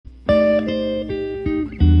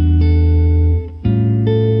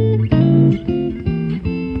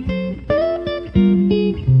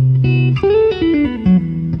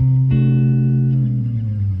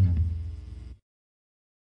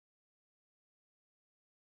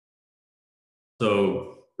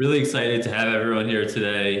So really excited to have everyone here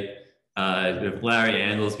today. We have Larry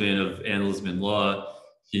Andelsman of Andelsman Law.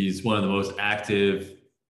 He's one of the most active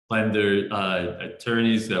lender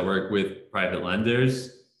attorneys that work with private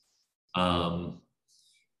lenders.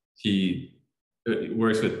 He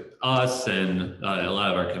works with us and a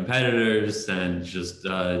lot of our competitors, and just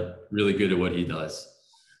really good at what he does.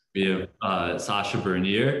 We have Sasha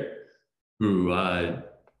Bernier, who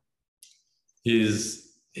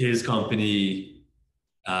his company,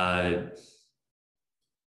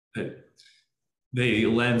 they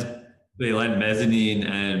lend mezzanine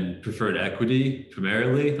and preferred equity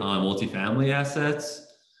primarily on multifamily assets.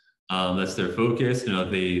 That's their focus.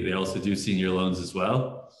 They also do senior loans as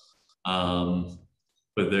well,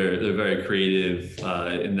 but they're very creative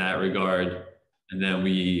in that regard. And then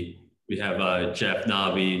we have Jeff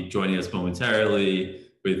Nobby joining us momentarily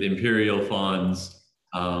with Imperial Funds.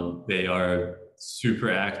 They are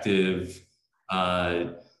super active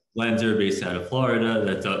lender based out of Florida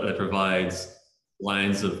that provides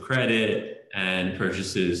lines of credit and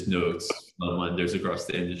purchases notes from lenders across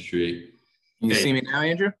the industry. Can you see me now,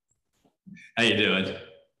 Andrew? How you doing?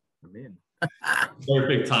 I'm in.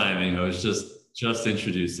 Perfect timing. I was just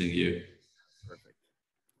introducing you. Perfect.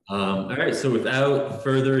 All right. So without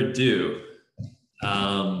further ado,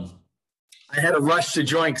 I had to rush to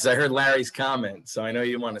join because I heard Larry's comment, so I know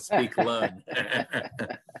you want to speak alone.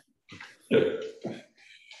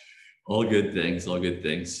 All good things. All good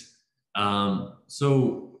things.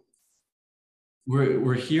 So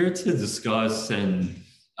we're here to discuss and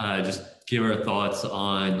just give our thoughts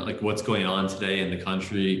on like what's going on today in the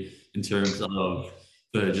country in terms of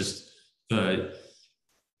the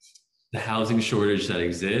housing shortage that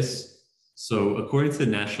exists. So according to the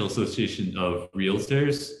National Association of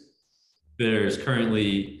Realtors, there's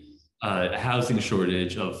currently a housing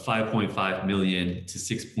shortage of 5.5 million to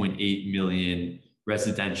 6.8 million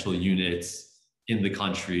residential units in the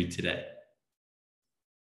country today,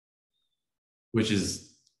 which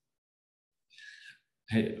is,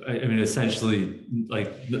 I mean, essentially,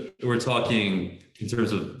 like we're talking in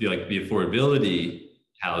terms of the affordability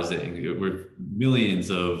housing. We're millions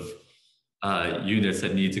of units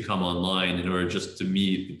that need to come online in order just to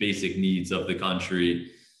meet the basic needs of the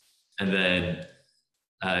country. And then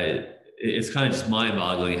it's kind of just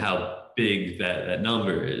mind-boggling how big that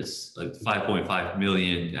number is, like 5.5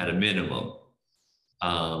 million at a minimum.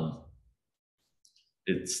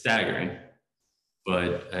 It's staggering,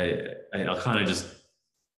 but I'll kind of just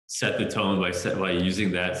set the tone by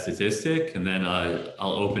using that statistic, and then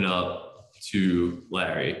I'll open up to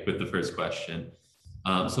Larry with the first question.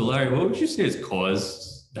 So Larry, what would you say has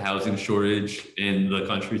caused the housing shortage in the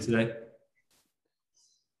country today?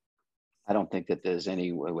 I don't think that there's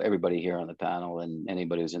everybody here on the panel and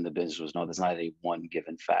anybody who's in the business was know there's not any one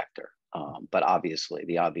given factor. But obviously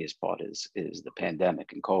the obvious part is the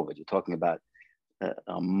pandemic and COVID. You're talking about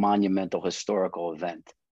a monumental historical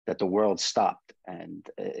event that the world stopped. And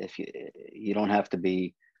if you don't have to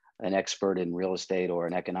be an expert in real estate or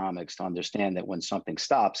in economics to understand that when something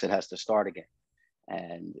stops, it has to start again.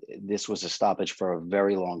 And this was a stoppage for a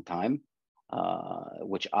very long time.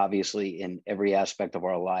 Which obviously in every aspect of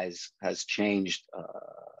our lives has changed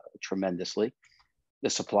tremendously. The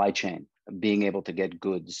supply chain, being able to get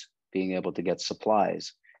goods, being able to get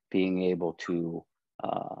supplies, being able to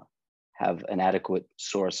have an adequate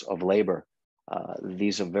source of labor.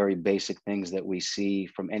 These are very basic things that we see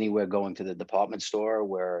from anywhere going to the department store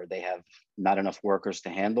where they have not enough workers to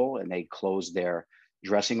handle and they close their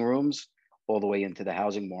dressing rooms, all the way into the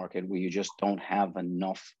housing market where you just don't have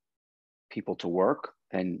enough people to work.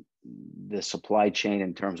 And the supply chain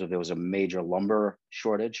in terms of there was a major lumber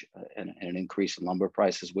shortage and an increase in lumber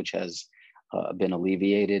prices, which has been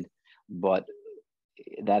alleviated, but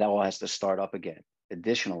that all has to start up again.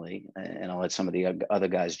 Additionally, and I'll let some of the other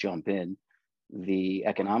guys jump in, the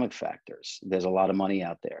economic factors. There's a lot of money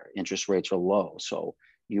out there. Interest rates are low. So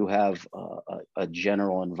you have a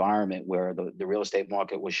general environment where the real estate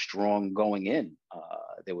market was strong going in.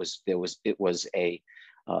 It was a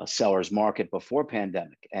seller's market before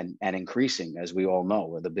pandemic and increasing, as we all know,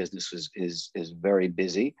 where the business is very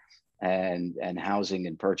busy and housing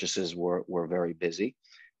and purchases were very busy.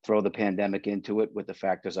 Throw the pandemic into it with the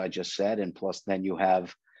factors I just said, and plus then you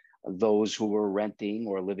have those who were renting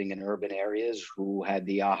or living in urban areas who had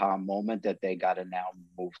the aha moment that they got to now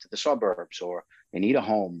move to the suburbs or they need a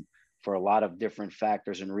home for a lot of different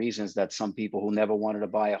factors and reasons that some people who never wanted to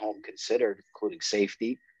buy a home considered, including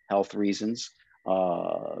safety, health reasons,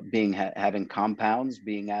 having compounds,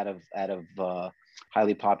 being out of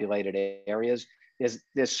highly populated areas.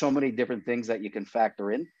 There's so many different things that you can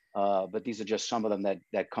factor in, but these are just some of them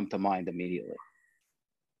that come to mind immediately.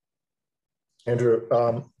 Andrew,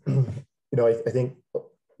 I think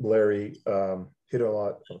Larry hit a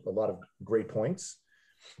lot of great points,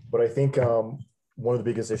 but I think one of the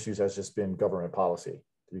biggest issues has just been government policy,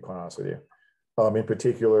 to be quite honest with you. In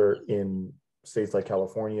particular, in states like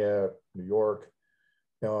California, New York,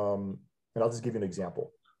 and I'll just give you an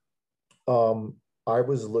example. I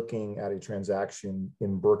was looking at a transaction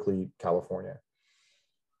in Berkeley, California,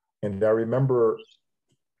 and I remember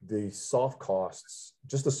the soft costs,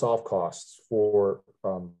 just the soft costs for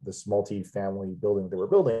this multi-family building they were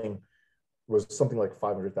building was something like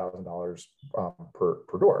 $500,000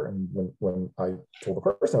 per door. And when I told the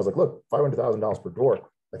person, I was like, look, $500,000 per door,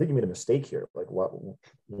 I think you made a mistake here. Like, what,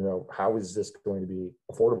 how is this going to be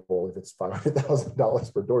affordable if it's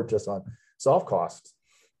 $500,000 per door just on soft costs?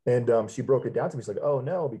 And she broke it down to me. She's like, oh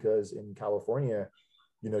no, because in California,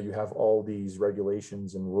 you have all these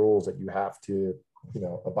regulations and rules that you have to,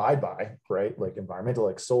 abide by, right? Like environmental,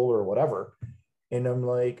 like solar or whatever. And I'm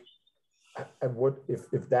like, what if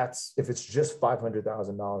it's just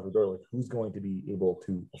 $500,000 per door, like who's going to be able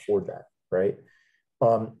to afford that, right?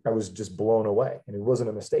 I was just blown away, and it wasn't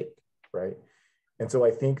a mistake, right? And so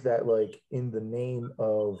I think that, like, in the name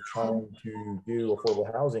of trying to do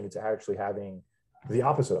affordable housing, it's actually having the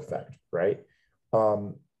opposite effect, right?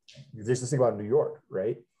 There's this thing about New York,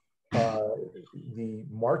 right? The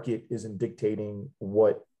market isn't dictating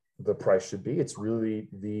what the price should be. It's really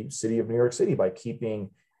the city of New York City, by keeping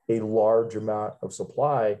a large amount of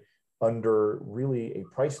supply under really a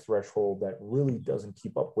price threshold that really doesn't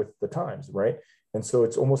keep up with the times, right? And so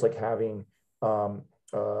it's almost like having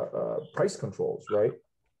price controls, right?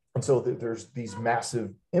 And so there's these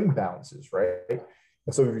massive imbalances, right?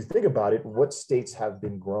 And so if you think about it, what states have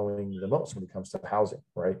been growing the most when it comes to housing,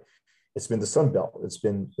 right? It's been the Sun Belt, it's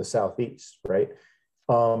been the Southeast, right?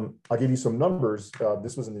 I'll give you some numbers.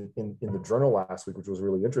 This was in the journal last week, which was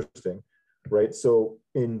really interesting, right? So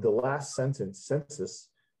in the last census,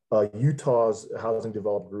 Utah's housing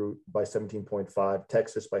developed grew by 17.5,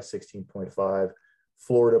 Texas by 16.5,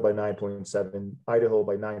 Florida by 9.7, Idaho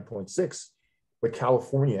by 9.6, but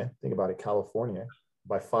California, think about it, California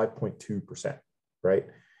by 5.2%, right?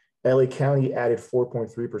 LA County added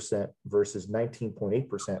 4.3% versus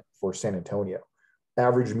 19.8% for San Antonio.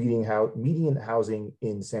 Average median housing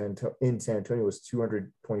in San Antonio was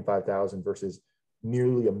 $225,000 versus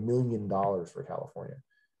nearly $1 million for California.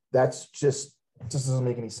 That's just doesn't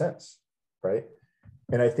make any sense, right?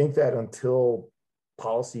 And I think that until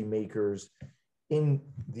policymakers in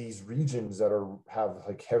these regions that have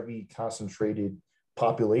like heavy concentrated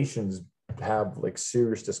populations have like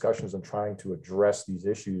serious discussions on trying to address these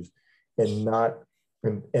issues and not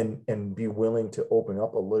and be willing to open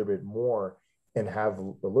up a little bit more and have a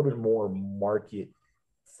little bit more market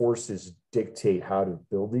forces dictate how to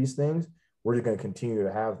build these things, we're just going to continue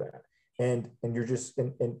to have that. And you're just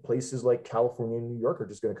in places like California and New York are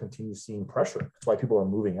just going to continue seeing pressure. That's why people are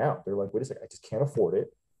moving out. They're like, wait a second, I just can't afford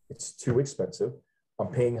it. It's too expensive. I'm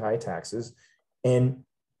paying high taxes. And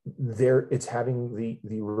it's having the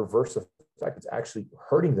reverse effect. It's actually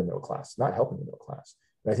hurting the middle class, not helping the middle class.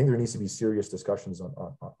 And I think there needs to be serious discussions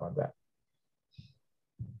on that.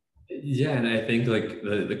 Yeah, and I think like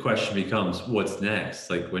the question becomes, what's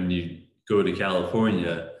next? Like when you go to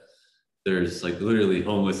California, there's like literally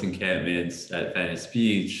homeless encampments at Venice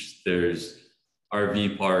Beach. There's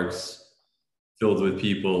RV parks filled with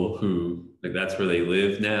people who like that's where they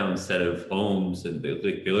live now instead of homes, and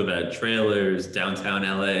they live at trailers downtown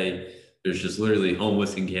LA. There's just literally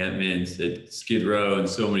homeless encampments at Skid Row and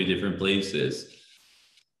so many different places.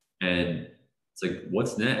 And it's like,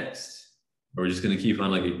 what's next? Are we just going to keep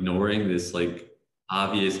on like ignoring this like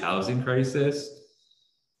obvious housing crisis?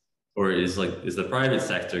 Or is the private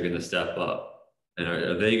sector going to step up, and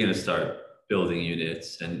are they going to start building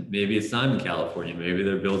units? And maybe it's not in California. Maybe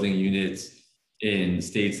they're building units in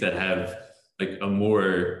states that have like a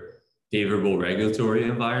more favorable regulatory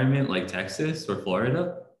environment, like Texas or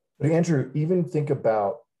Florida. But Andrew, even think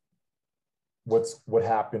about what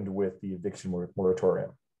happened with the eviction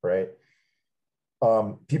moratorium, right?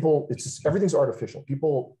 People, it's just everything's artificial.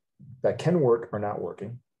 People that can work are not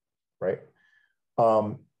working, right?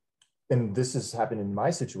 And this has happened in my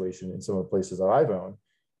situation in some of the places that I've owned.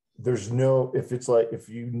 There's no, if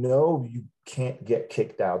you can't get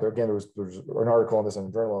kicked out. There was an article on this in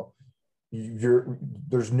the journal.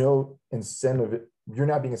 There's no incentive. You're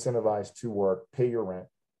not being incentivized to work, pay your rent,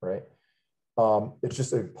 right? It's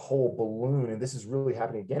just a whole balloon, and this is really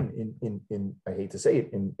happening again in I hate to say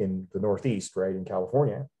it, in the Northeast, right, in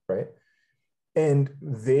California, right? And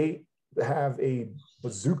they have a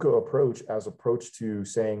bazooka approach to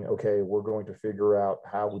saying, okay, we're going to figure out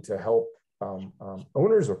how to help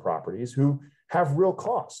owners of properties who have real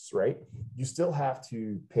costs, right? You still have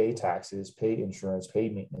to pay taxes, pay insurance, pay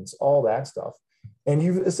maintenance, all that stuff. And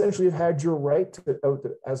you've essentially had your right to,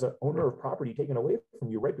 as an owner of property taken away from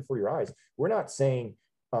you right before your eyes. We're not saying,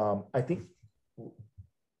 I think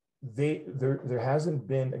there hasn't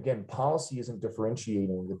been, again, policy isn't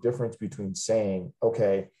differentiating the difference between saying,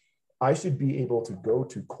 okay, I should be able to go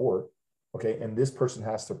to court, okay, and this person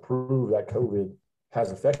has to prove that COVID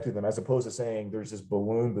has affected them, as opposed to saying there's this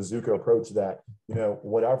balloon bazooka approach that, you know,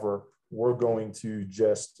 whatever, we're going to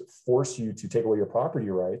just force you to take away your property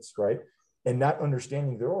rights, right? And not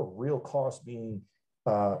understanding there are real costs being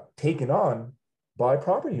taken on by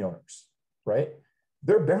property owners, right?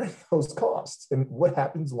 They're bearing those costs. And what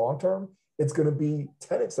happens long term? It's going to be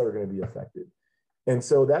tenants that are going to be affected. And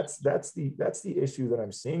so that's the issue that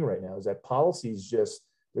I'm seeing right now, is that policies just,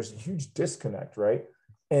 there's a huge disconnect, right?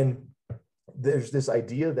 And there's this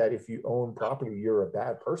idea that if you own property, you're a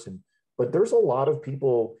bad person. But there's a lot of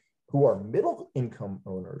people who are middle income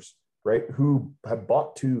owners, right, who have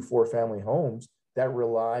bought 2-4 family homes that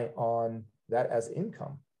rely on that as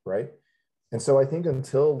income, right? And so I think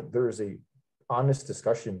until there's a honest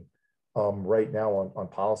discussion right now on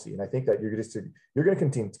policy, and I think that you're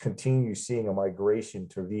going to continue seeing a migration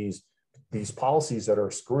to these policies that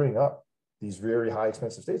are screwing up these very high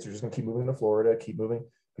expensive states. They're just going to keep moving to Florida, keep moving,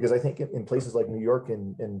 because I think in places like New York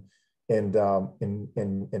and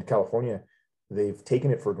California, they've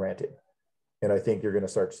taken it for granted. And I think you're going to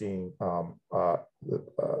start seeing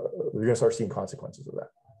consequences of that.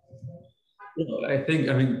 I think,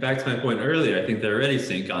 I mean, back to my point earlier, I think they're already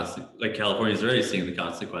seeing like California's already seeing the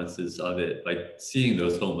consequences of it, like seeing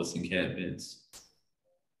those homeless encampments.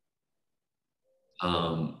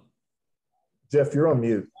 Jeff, you're on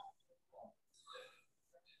mute.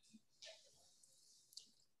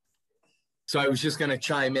 So I was just going to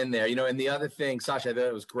chime in there, you know, and the other thing, Sasha, I thought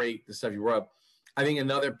it was great, the stuff you brought up. I think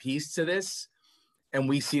another piece to this, and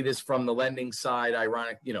we see this from the lending side,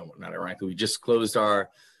 not ironically, we just closed our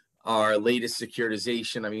latest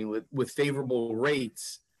securitization. I mean, with favorable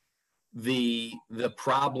rates, the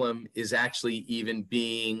problem is actually even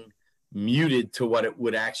being muted to what it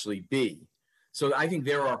would actually be. So I think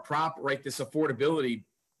there are this affordability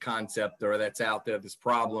concept or that's out there, this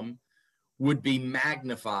problem would be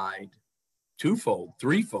magnified twofold,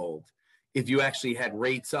 threefold, if you actually had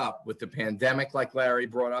rates up with the pandemic, like Larry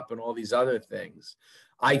brought up, and all these other things.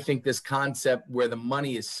 I think this concept where the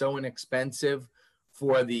money is so inexpensive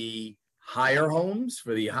for the higher homes,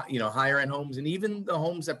 for the higher end homes, and even the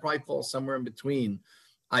homes that probably fall somewhere in between,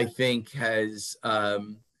 I think has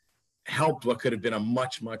helped what could have been a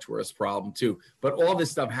much, much worse problem too. But all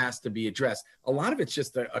this stuff has to be addressed. A lot of it's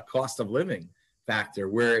just a cost of living factor,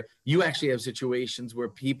 where you actually have situations where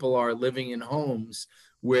people are living in homes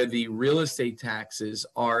where the real estate taxes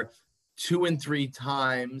are 2 and 3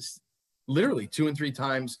 times, literally 2 and 3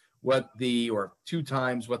 times or 2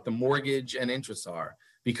 times what the mortgage and interest are,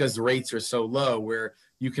 because the rates are so low, where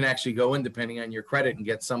you can actually go in depending on your credit and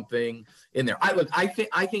get something in there. I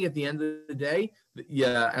think at the end of the day,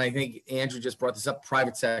 yeah, and I think Andrew just brought this up,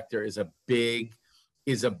 private sector is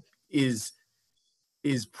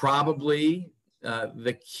probably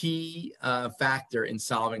the key factor in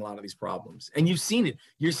solving a lot of these problems. And you've seen it.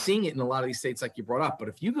 You're seeing it in a lot of these states like you brought up. But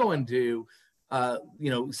if you go into,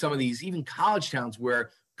 some of these even college towns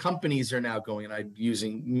where companies are now going, and I'm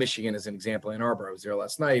using Michigan as an example, Ann Arbor, I was there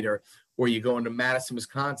last night, or you go into Madison,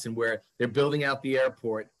 Wisconsin, where they're building out the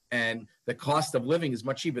airport and the cost of living is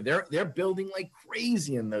much cheaper. They're building like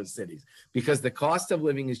crazy in those cities because the cost of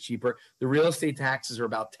living is cheaper. The real estate taxes are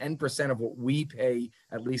about 10% of what we pay,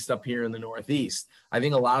 at least up here in the Northeast. I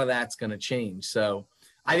think a lot of that's going to change. So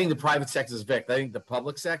I think the private sector is Vic. I think the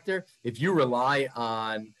public sector, if you rely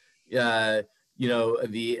on, I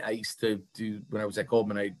used to do, when I was at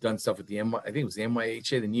Goldman, I'd done stuff with the I think it was the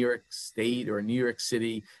NYHA, the New York State or New York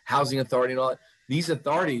City Housing Authority and all that. These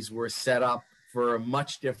authorities were set up for a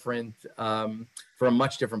much different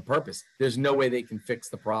purpose. There's no way they can fix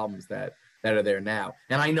the problems that are there now.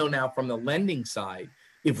 And I know now from the lending side,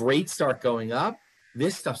 if rates start going up,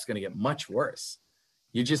 this stuff's going to get much worse.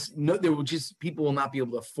 You just know people will not be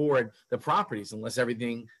able to afford the properties unless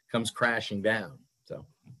everything comes crashing down. So,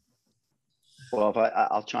 well,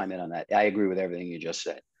 I'll chime in on that. I agree with everything you just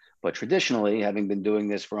said. But traditionally, having been doing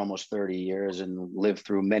this for almost 30 years and lived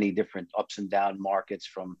through many different ups and down markets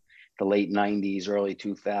from the late 90s, early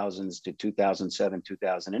 2000s to 2007,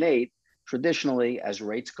 2008, traditionally, as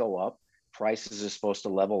rates go up, prices are supposed to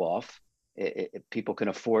level off. People can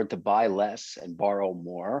afford to buy less and borrow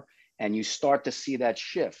more, and you start to see that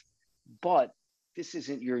shift. But this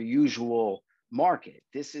isn't your usual market.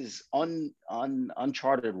 This is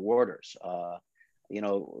uncharted waters. I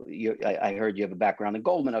heard you have a background in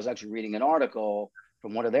Goldman. I was actually reading an article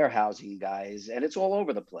from one of their housing guys, and it's all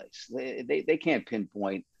over the place. They can't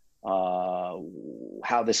pinpoint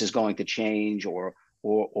how this is going to change or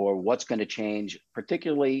what's going to change.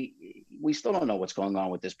 Particularly, we still don't know what's going on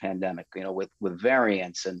with this pandemic. With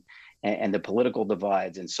variants and the political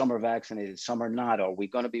divides, and some are vaccinated, some are not. Are we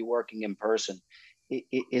going to be working in person?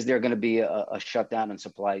 Is there going to be a shutdown in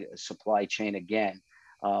supply chain again?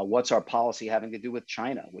 What's our policy having to do with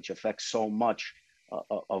China, which affects so much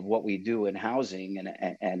of what we do in housing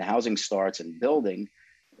and housing starts and building?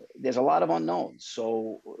 There's a lot of unknowns.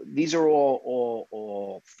 So these are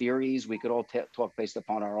all theories. We could all talk based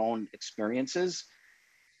upon our own experiences.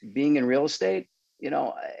 Being in real estate,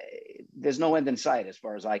 there's no end in sight as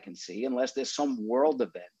far as I can see, unless there's some world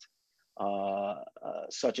event,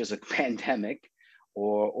 such as a pandemic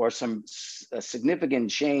or some significant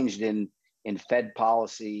change in Fed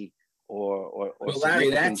policy or well, Larry,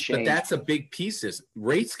 that's a big piece. Is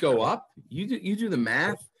rates go up? You do the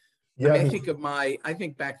math. Yeah, I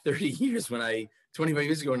think back 30 years 25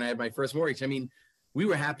 years ago when I had my first mortgage. I mean, we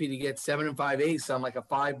were happy to get 7 5/8 on like a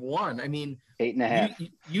 5/1. I mean, 8.5.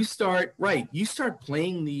 You start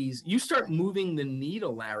playing these. You start moving the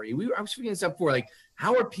needle, Larry. I was figuring this out before. Like,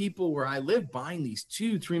 how are people where I live buying these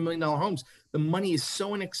 $2-3 million homes? The money is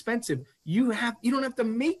so inexpensive. You don't have to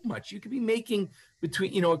make much. You could be making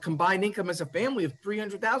between a combined income as a family of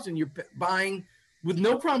 $300,000. You're buying with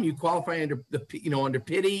no problem. You qualify under under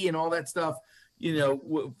PITI and all that stuff.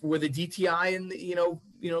 With a DTI and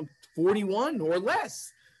 41 or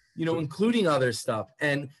less, including other stuff.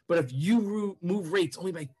 But if you move rates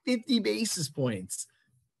only by 50 basis points,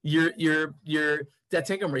 your debt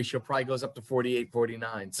to income ratio probably goes up to 48,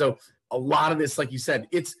 49. So a lot of this, like you said,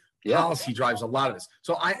 it's policy drives a lot of this.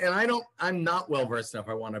 So I'm not well versed enough.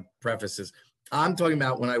 I want to preface this. I'm talking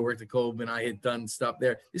about when I worked at Goldman, I had done stuff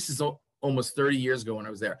there. This is almost 30 years ago when I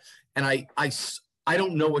was there. And I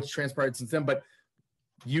don't know what's transpired since then, but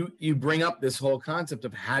you bring up this whole concept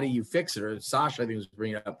of how do you fix it, or Sasha, I think, was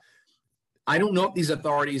bringing it up. I don't know if these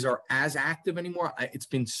authorities are as active anymore. It's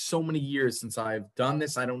been so many years since I've done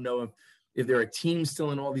this. I don't know if there are teams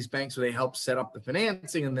still in all these banks where they help set up the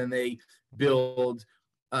financing and then they build,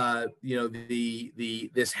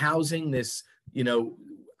 this housing,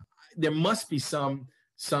 there must be some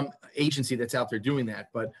agency that's out there doing that.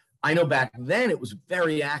 But I know back then it was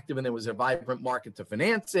very active and there was a vibrant market to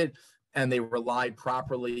finance it. And they relied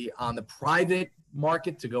properly on the private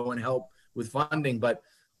market to go and help with funding. But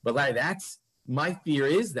Larry, that's my fear,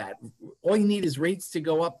 is that all you need is rates to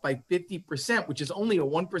go up by 50%, which is only a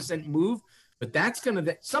 1% move. But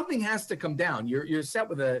something has to come down. You're set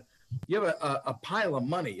with you have a pile of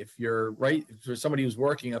money. If you're right, for somebody who's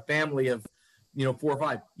working, a family of 4 or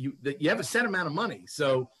 5, you have a set amount of money.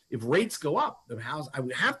 So if rates go up, I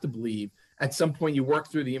would have to believe at some point you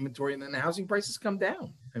work through the inventory and then the housing prices come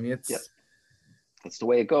down. I mean, that's the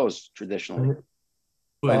way it goes traditionally.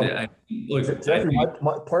 Jeffrey,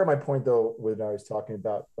 part of my point, though, when I was talking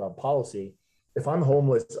about policy, if I'm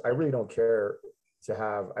homeless, I really don't care to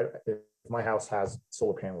have if my house has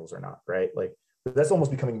solar panels or not, right? Like, that's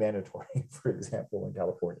almost becoming mandatory, for example, in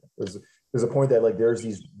California. There's a point that there's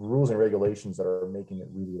these rules and regulations that are making it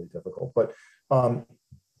really, really difficult. But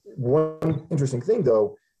one interesting thing,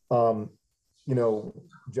 though,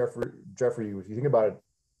 Jeffrey, if you think about it,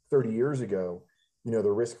 30 years ago,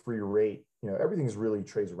 the risk-free rate, everything's really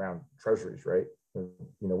trades around treasuries, right?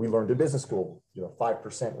 We learned in business school,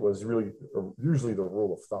 5% was really usually the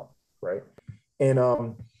rule of thumb, right? And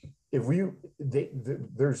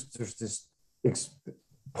there's this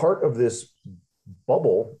part of this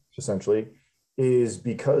bubble, essentially, is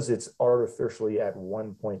because it's artificially at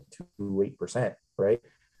 1.28%, right?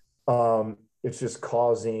 It's just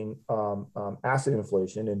causing asset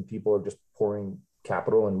inflation, and people are just pouring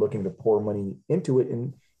capital and looking to pour money into it.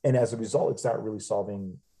 And as a result, it's not really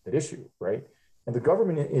solving that issue, right? And the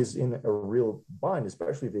government is in a real bind,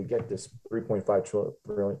 especially if they get this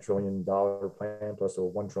 $3.5 trillion plan plus a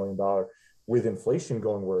 $1 trillion with inflation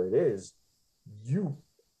going where it is.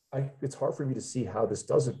 It's hard for me to see how this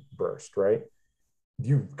doesn't burst, right?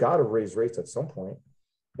 You've got to raise rates at some point.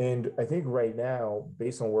 And I think right now,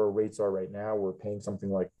 based on where rates are right now, we're paying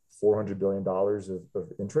something like $400 billion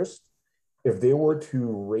of interest. If they were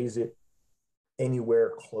to raise it anywhere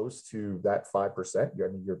close to that 5%,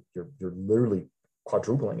 you're literally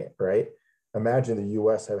quadrupling it, right? Imagine the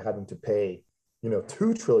U.S. having to pay,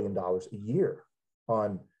 $2 trillion a year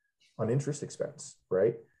on interest expense,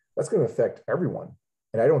 right? That's going to affect everyone,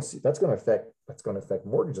 and I don't see that's going to affect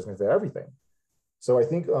mortgages, it's going to affect everything. So I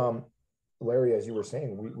think Larry, as you were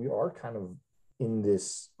saying, we are kind of in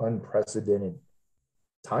this unprecedented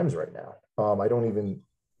times right now. I don't even,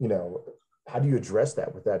 how do you address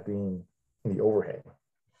that with that being in the overhang?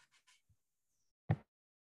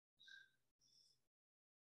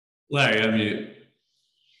 Larry, I mean,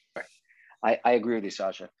 I agree with you,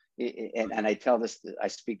 Sasha. And I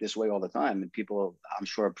speak this way all the time, and people, I'm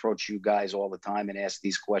sure, approach you guys all the time and ask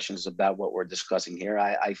these questions about what we're discussing here.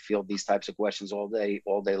 I field these types of questions all day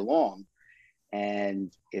long,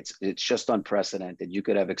 and it's just unprecedented. You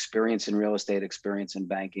could have experience in real estate, experience in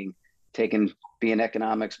banking, be an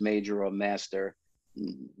economics major or master.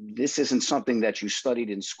 This isn't something that you studied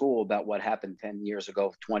in school about what happened 10 years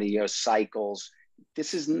ago, 20 years, cycles.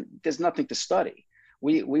 There's nothing to study.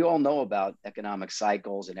 We all know about economic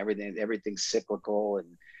cycles and everything's cyclical,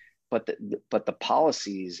 but the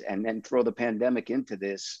policies, and then throw the pandemic into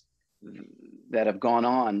this, that have gone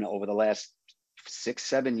on over the last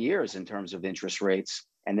 6-7 years in terms of interest rates,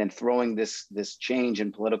 and then throwing this change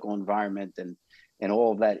in political environment and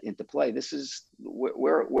all of that into play.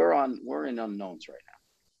 We're in unknowns right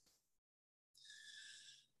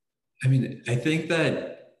now. I mean, I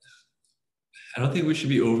don't think we should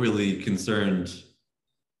be overly concerned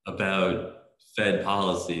about Fed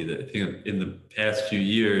policy. I think in the past few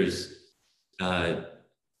years,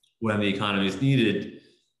 when the economy is needed,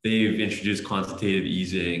 they've introduced quantitative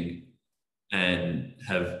easing and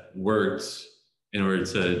have worked in order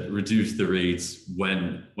to reduce the rates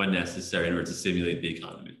when necessary in order to stimulate the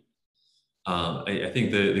economy. I think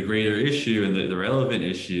the greater issue and the relevant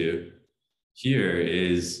issue here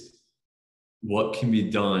is what can be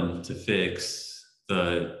done to fix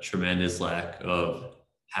the tremendous lack of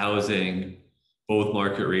housing, both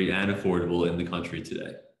market rate and affordable, in the country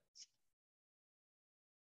today.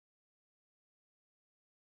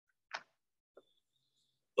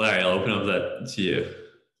 Larry, I'll open up that to you.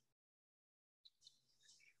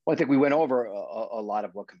 Well, I think we went over a lot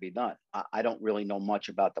of what can be done. I don't really know much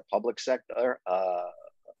about the public sector,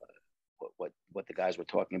 what the guys were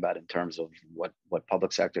talking about in terms of what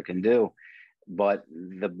public sector can do, but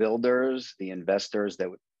the builders, the investors,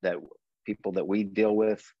 that people that we deal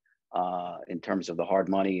with in terms of the hard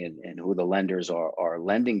money and who the lenders are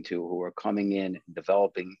lending to, who are coming in,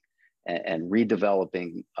 developing and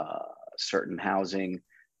redeveloping certain housing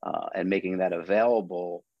and making that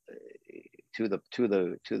available to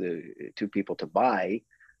people to buy.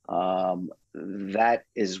 That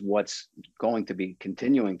is what's going to be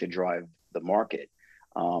continuing to drive the market.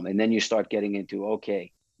 And then you start getting into,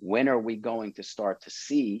 okay, when are we going to start to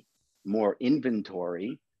see more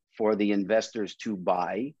inventory for the investors to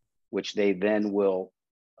buy, which they then will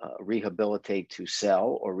rehabilitate to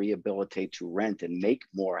sell or rehabilitate to rent and make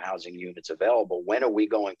more housing units available? When are we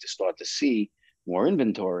going to start to see more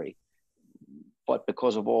inventory? But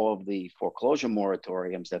because of all of the foreclosure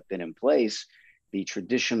moratoriums that have been in place, the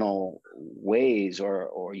traditional ways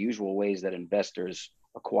or usual ways that investors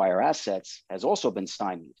acquire assets has also been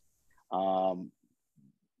stymied.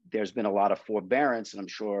 There's been a lot of forbearance, and I'm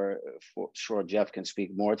sure Jeff can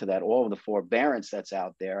speak more to that. All of the forbearance that's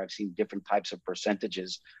out there, I've seen different types of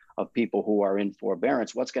percentages of people who are in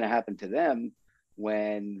forbearance. What's going to happen to them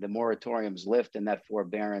when the moratoriums lift and that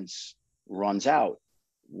forbearance runs out?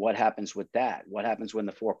 What happens with that? What happens when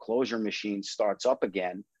the foreclosure machine starts up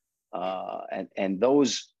again, and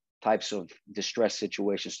those types of distress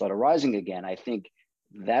situations start arising again? I think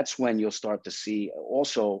that's when you'll start to see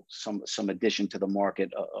also some addition to the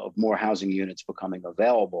market of more housing units becoming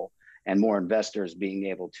available and more investors being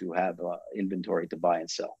able to have inventory to buy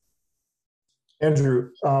and sell. Andrew,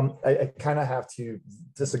 I kind of have to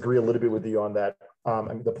disagree a little bit with you on that. I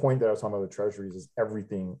mean, the point that I was talking about with treasuries is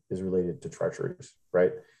everything is related to treasuries,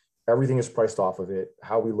 right? Everything is priced off of it.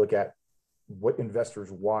 How we look at what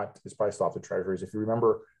investors want is priced off the treasuries. If you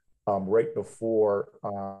remember, right before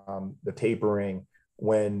the tapering,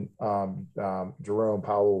 when Jerome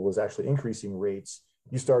Powell was actually increasing rates,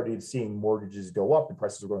 you started seeing mortgages go up and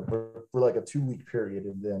prices were going for like a 2-week period,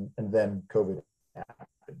 and then COVID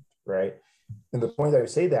happened, right? And the point that I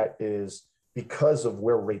say that is because of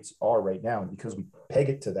where rates are right now, and because we peg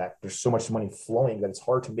it to that, there's so much money flowing that it's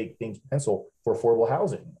hard to make things pencil for affordable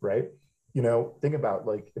housing, right? Think about,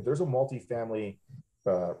 like, if there's a multifamily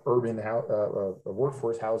urban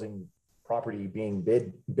workforce housing property being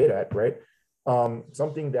bid at, right?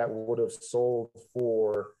 Something that would have sold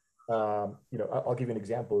for, I'll give you an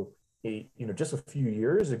example. Just a few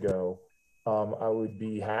years ago, I would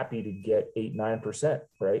be happy to get 8-9%,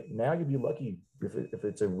 right? Now you'd be lucky if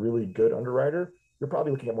it's a really good underwriter, you're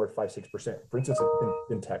probably looking at more 5-6%, for instance,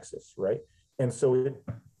 in Texas, right? And so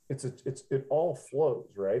it all flows,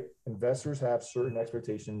 right? Investors have certain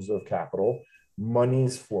expectations of capital,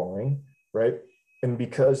 money's flowing, right? And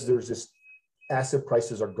because there's this asset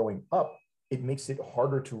prices are going up, it makes it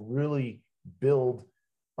harder to really build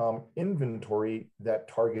inventory that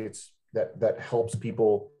targets that helps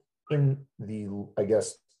people in the, I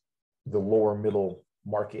guess, the lower middle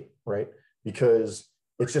market, right? Because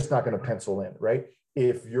it's just not going to pencil in, right?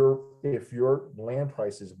 If your land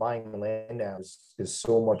prices, buying land now is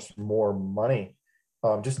so much more money,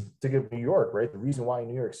 just to give New York, right? The reason why in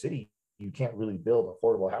New York City you can't really build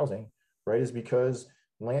affordable housing, right, is because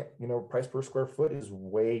land, price per square foot is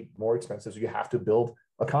way more expensive. So you have to build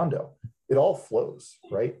a condo. It all flows,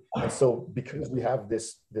 right? And so because we have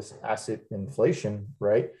this asset inflation,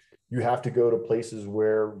 right, you have to go to places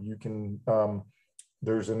where you can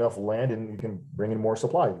there's enough land and you can bring in more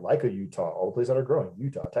supply, like a Utah, all the places that are growing,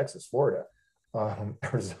 Utah, Texas, Florida,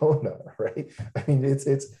 Arizona, right? I mean,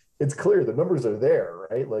 it's clear the numbers are there,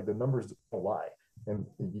 right? Like the numbers don't lie, and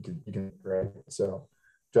you can, right? So,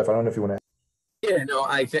 Jeff, I don't know if you want to. Yeah, no,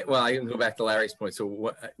 I think, well, I can go back to Larry's point. So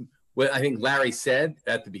what I think Larry said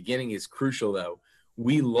at the beginning is crucial, though.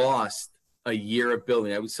 We lost a year of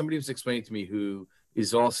building. Somebody was explaining to me who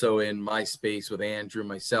is also in my space with Andrew,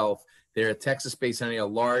 myself. They're a Texas-based entity, a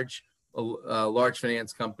large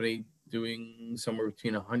finance company doing somewhere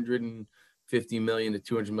between 150 million to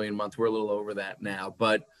 200 million a month. We're a little over that now,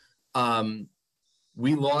 but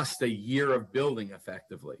we lost a year of building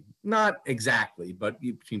effectively. Not exactly, but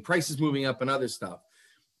between prices moving up and other stuff.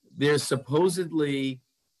 There's supposedly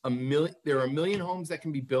there are 1 million homes that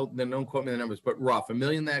can be built. Then don't quote me the numbers, but rough, 1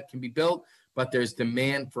 million that can be built, but there's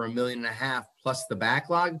demand for 1.5 million plus the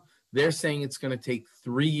backlog. They're saying it's going to take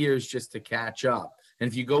 3 years just to catch up. And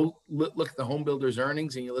if you go look at the home builders'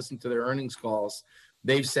 earnings and you listen to their earnings calls,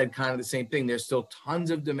 they've said kind of the same thing. There's still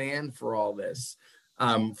tons of demand for all this,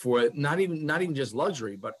 for not even just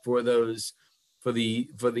luxury, but for the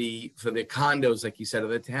condos, like you said, or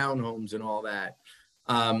the townhomes and all that.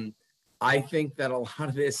 I think that a lot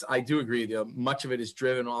of this, I do agree with you, much of it is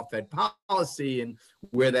driven off Fed policy and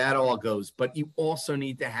where that all goes. But you also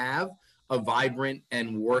need to have a vibrant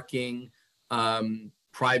and working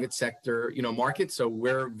private sector, market. So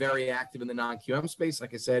we're very active in the non-QM space.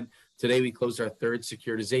 Like I said, today we closed our third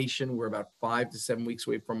securitization. We're about 5 to 7 weeks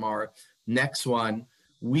away from our next one.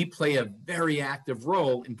 We play a very active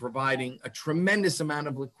role in providing a tremendous amount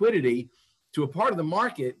of liquidity to a part of the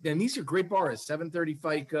market. And these are great borrowers, 730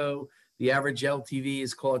 FICO. The average LTV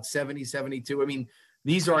is called 70, 72. I mean,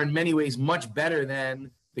 these are in many ways much better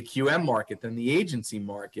than the QM market, than the agency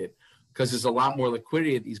market, because there's a lot more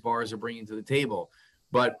liquidity that these borrowers are bringing to the table.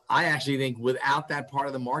 But I actually think without that part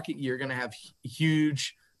of the market, you're going to have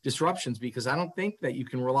huge disruptions, because I don't think that you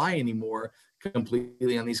can rely anymore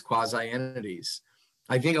completely on these quasi entities.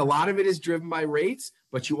 I think a lot of it is driven by rates,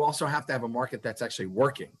 but you also have to have a market that's actually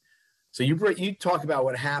working. So you talk about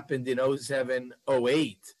what happened in 07,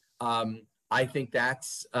 08. I think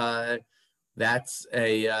that's a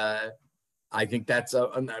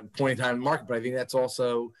point in time in the market, but I think that's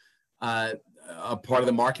also a part of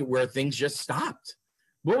the market where things just stopped.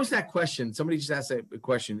 What was that question? Somebody just asked a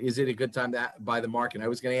question. Is it a good time to buy the market? I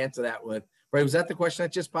was going to answer that with, right. Was that the question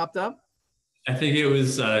that just popped up? I think it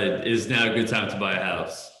was, is now a good time to buy a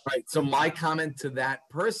house? Right. So my comment to that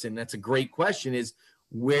person, that's a great question, is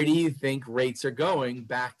where do you think rates are going?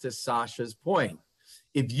 Back to Sasha's point.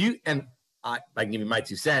 If you, and I can give you my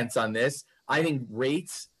 2 cents on this, I think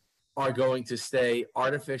rates are going to stay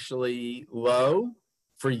artificially low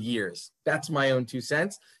for years. That's my own 2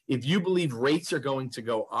 cents. If you believe rates are going to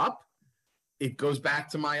go up, it goes back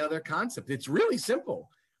to my other concept. It's really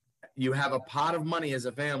simple. You have a pot of money as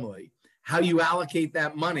a family. How you allocate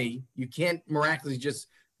that money, you can't miraculously just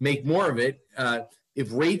make more of it.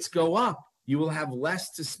 If rates go up, you will have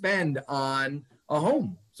less to spend on a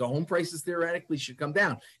home. So home prices theoretically should come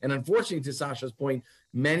down. And unfortunately, to Sasha's point,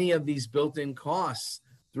 many of these built-in costs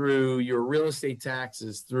through your real estate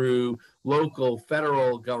taxes, through local,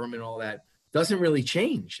 federal government, all that doesn't really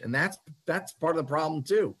change. And that's part of the problem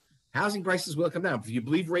too. Housing prices will come down. If you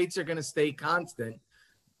believe rates are going to stay constant,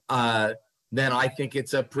 then I think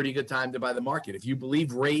it's a pretty good time to buy the market. If you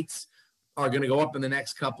believe rates are going to go up in the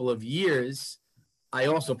next couple of years, I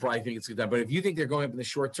also probably think it's a good time. But if you think they're going up in the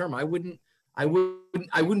short term, I wouldn't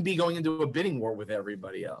be going into a bidding war with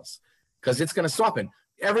everybody else, because it's going to soften.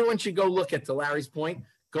 Everyone should go look at, to Larry's point,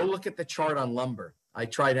 go look at the chart on lumber. I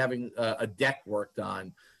tried having a deck worked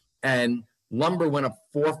on, and lumber went up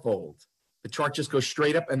 4-fold. The chart just goes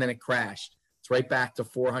straight up and then it crashed. It's right back to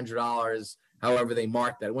 $400, however they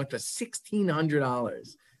marked that. It went to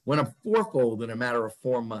 $1,600. Went up 4-fold in a matter of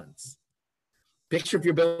 4 months. picture if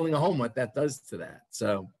you're building a home, what that does to that.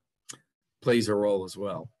 So plays a role as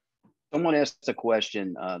well. Someone asked a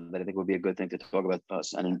question that I think would be a good thing to talk about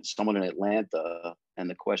us, and someone in Atlanta, and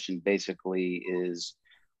the question basically is,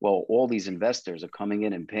 well, all these investors are coming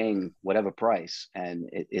in and paying whatever price, and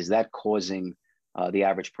is that causing the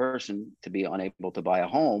average person to be unable to buy a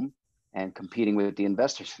home and competing with the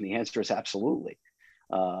investors? And the answer is absolutely.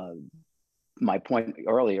 My point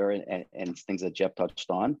earlier, and things that Jeff touched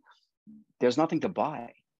on, there's nothing to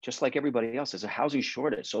buy. Just like everybody else, there's a housing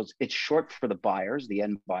shortage. So it's short for the buyers, the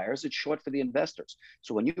end buyers, it's short for the investors.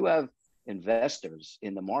 So when you have investors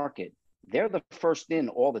in the market, they're the first in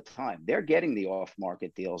all the time. They're getting the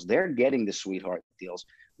off-market deals. They're getting the sweetheart deals.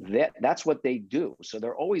 That's what they do. So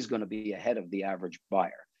they're always going to be ahead of the average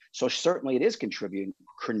buyer. So certainly it is contributing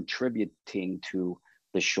to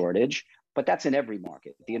the shortage, but that's in every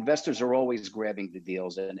market. The investors are always grabbing the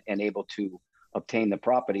deals and able to obtain the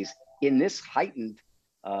properties. In this heightened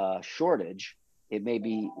shortage, it may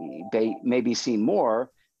be seen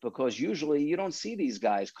more, because usually you don't see these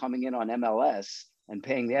guys coming in on MLS and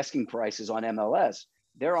paying the asking prices on MLS.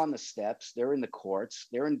 They're on the steps, they're in the courts,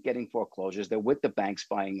 they're getting foreclosures, they're with the banks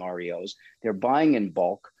buying REOs, they're buying in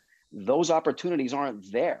bulk. Those opportunities aren't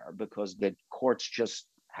there because the courts just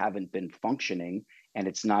haven't been functioning, and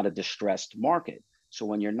it's not a distressed market. So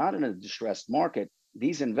when you're not in a distressed market,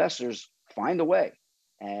 these investors find a way.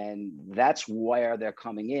 And that's where they're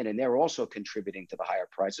coming in. And they're also contributing to the higher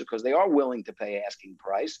prices because they are willing to pay asking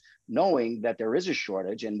price, knowing that there is a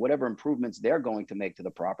shortage, and whatever improvements they're going to make to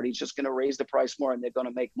the property is just going to raise the price more, and they're going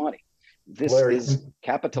to make money. This is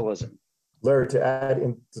capitalism. Larry, to add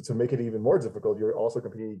in, to make it even more difficult, you're also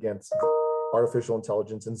competing against artificial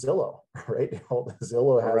intelligence and Zillow, right?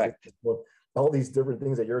 Zillow has all these different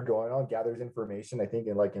things that you're going on, gathers information. I think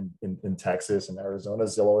in Texas and Arizona,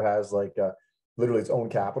 Zillow has literally its own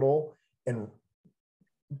capital, and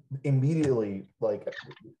immediately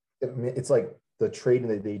it's like the trading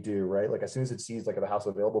that they do, right? Like as soon as it sees a house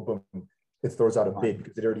available, boom, it throws out a bid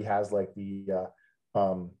because it already has the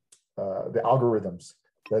algorithms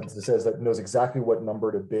that says that knows exactly what number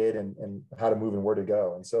to bid and how to move and where to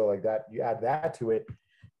go. And so that you add that to it,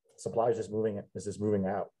 supply is just moving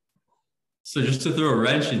out. So just to throw a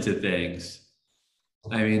wrench into things,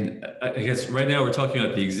 I mean, I guess right now we're talking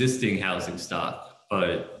about the existing housing stock,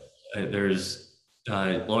 but there's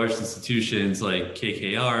large institutions like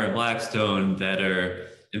KKR and Blackstone that are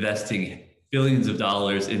investing billions of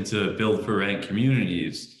dollars into build for rent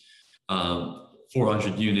communities,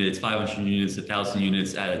 400 units, 500 units, 1,000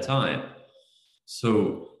 units at a time.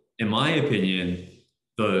 So in my opinion,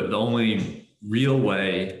 the only real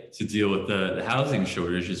way to deal with the housing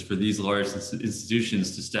shortage is for these large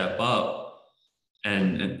institutions to step up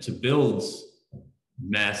and to build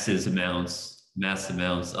mass amounts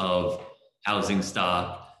of housing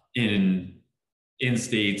stock in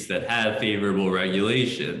states that have favorable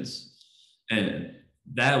regulations. And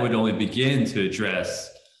that would only begin to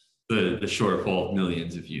address the shortfall of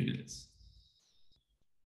millions of units.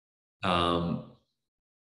 I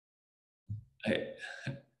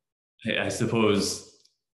suppose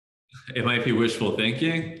it might be wishful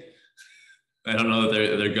thinking. I don't know if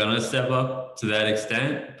they're gonna step up to that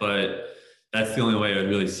extent, but that's the only way I would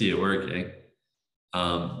really see it working.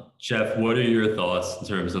 Jeff, what are your thoughts in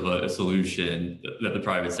terms of a solution that the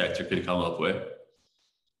private sector could come up with?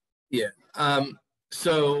 Yeah.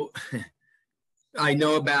 So I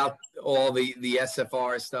know about all the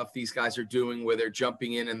SFR stuff these guys are doing, where they're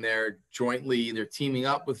jumping in and they're teaming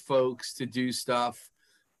up with folks to do stuff.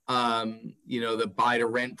 The buy to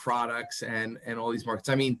rent products and all these markets.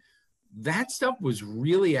 I mean, that stuff was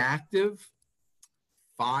really active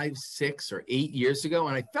 5, 6, or 8 years ago.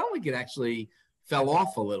 And I felt like it actually fell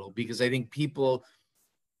off a little because I think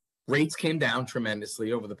rates came down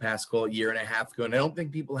tremendously over the past year and a half ago. And I don't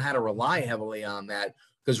think people had to rely heavily on that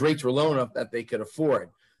because rates were low enough that they could afford.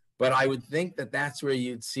 But I would think that that's where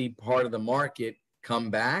you'd see part of the market come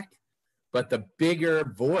back. But the bigger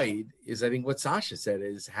void is, I think what Sasha said,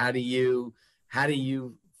 is how do you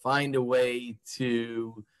find a way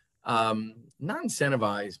to not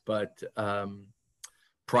incentivize, but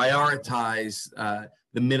prioritize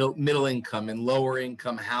the middle income and lower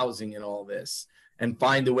income housing and all this, and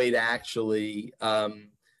find a way to actually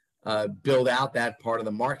build out that part of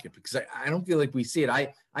the market, because I don't feel like we see it.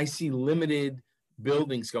 I see limited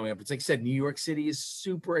buildings going up. It's like I said, New York City is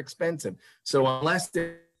super expensive. So unless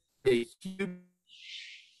there's a huge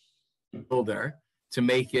builder to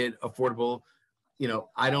make it affordable,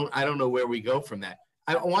 I don't know where we go from that.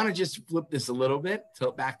 I want to just flip this a little bit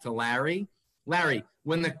back to Larry. Larry,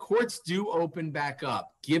 when the courts do open back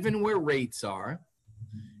up, given where rates are,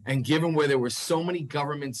 And given where there were so many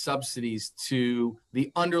government subsidies to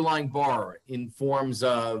the underlying borrower in forms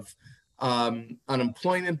of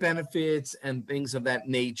unemployment benefits and things of that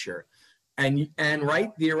nature, and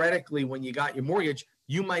right, theoretically, when you got your mortgage,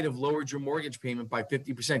 you might have lowered your mortgage payment by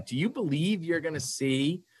 50%. Do you believe you're going to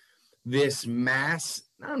see this mass,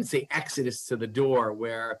 I don't want to say exodus to the door,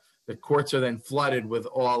 where the courts are then flooded with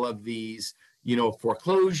all of these,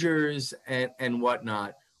 foreclosures and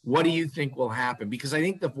whatnot? What do you think will happen? Because I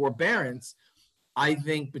think the forbearance, I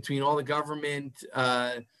think between all the government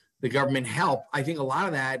help, I think a lot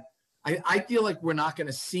of that, I feel like we're not going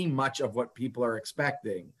to see much of what people are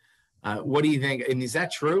expecting. What do you think? I mean, is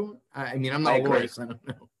that true? I mean, I'm not a lawyer, so I don't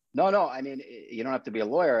know. No. I mean, you don't have to be a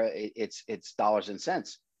lawyer. It's dollars and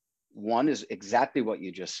cents. One is exactly what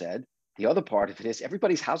you just said. The other part of it is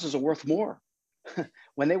everybody's houses are worth more.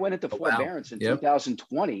 When they went into forbearance in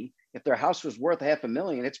 2020, if their house was worth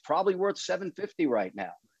 $500,000, it's probably worth $750,000 right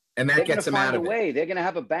now. And that gets them out of it. They're going to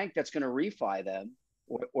have a bank that's going to refi them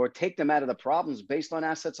or take them out of the problems based on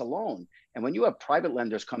assets alone. And when you have private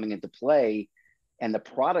lenders coming into play, and the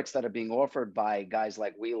products that are being offered by guys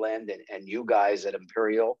like WeLend and you guys at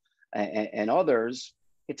Imperial and others,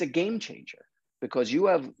 it's a game changer, because you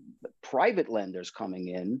have private lenders coming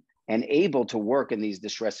in and able to work in these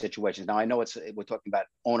distressed situations. Now, I know we're talking about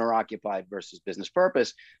owner occupied versus business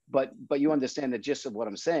purpose, but you understand the gist of what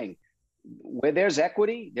I'm saying. Where there's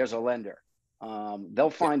equity, there's a lender.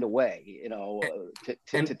 They'll find a way,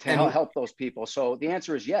 to help those people. So the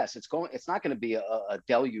answer is yes. It's not going to be a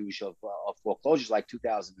deluge of foreclosures like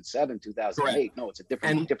 2007, 2008. Correct. No, it's a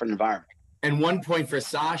different environment. And one point for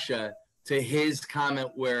Sasha, to his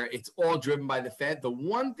comment where it's all driven by the Fed. The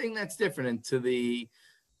one thing that's different, and to the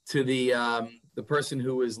person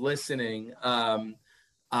who is listening or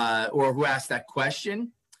who asked that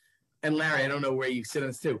question, and Larry, I don't know where you sit on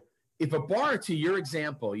this too. If a borrower, to your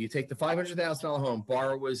example, you take the $500,000 home,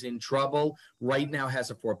 borrower was in trouble, right now has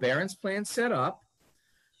a forbearance plan set up,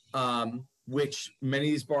 which many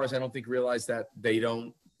of these borrowers, I don't think, realize that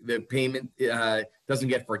the payment doesn't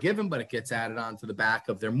get forgiven, but it gets added on to the back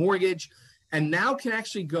of their mortgage, and now can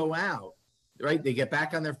actually go out, right? They get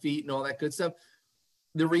back on their feet and all that good stuff.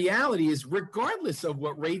 The reality is, regardless of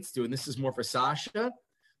what rates do, and this is more for Sasha,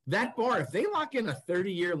 that bar, if they lock in a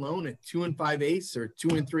 30-year loan at 2 5/8 or 2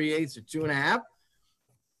 3/8 or 2.5,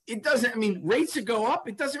 it doesn't, I mean, rates should go up.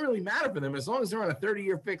 It doesn't really matter for them. As long as they're on a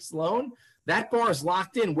 30-year fixed loan, that bar is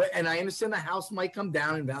locked in. And I understand the house might come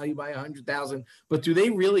down in value by $100,000, but do they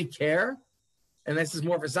really care? And this is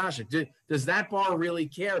more for Sasha. Does that bar really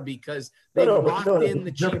care because they locked in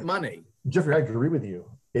the cheap money? Jeffrey, I agree with you.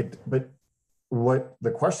 But what the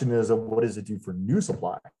question is, what does it do for new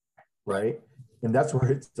supply, right? And that's where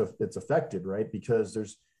it's affected, right? Because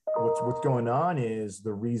there's what's going on is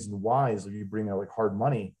the reason why is if you bring out like hard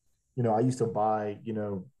money. I used to buy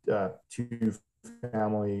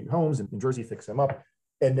 2-family homes in Jersey, fix them up,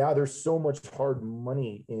 and now there's so much hard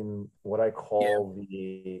money in what I call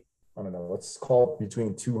let's call it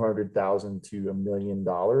between $200,000 to $1 million,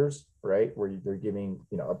 right? Where they're giving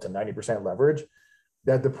up to 90% leverage,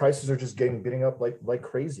 that the prices are just bidding up like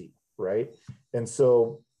crazy, right? And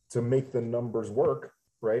so to make the numbers work,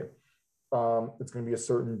 right, it's going to be a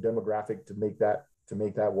certain demographic to make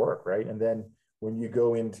that work, right? And then when you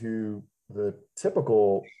go into the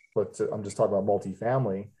typical, I'm just talking about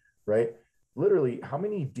multifamily, right? Literally, how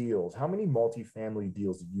many multifamily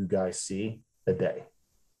deals do you guys see a day?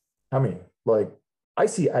 How many? Like, I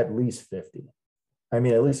see at least 50. At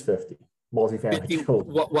least 50 multifamily deals.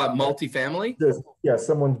 What multifamily? Yeah,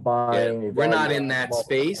 someone's buying. Yeah, we're not in that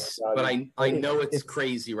space, but I know it's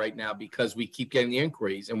crazy right now because we keep getting the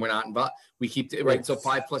inquiries and we're not involved. We keep right. So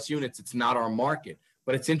 5+ units, it's not our market,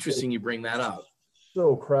 but it's interesting you bring that up.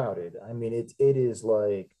 So crowded. It is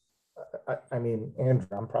like, Andrew,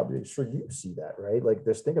 I'm probably sure you see that, right? Like,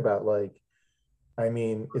 just think about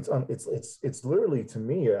it's literally, to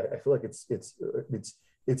me, I feel like it's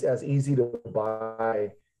as easy to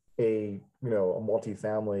buy a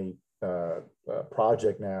multifamily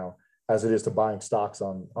project now as it is to buying stocks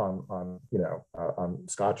on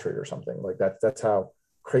Scottrade or something like that. That's how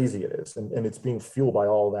crazy it is, and it's being fueled by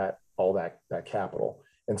all that capital.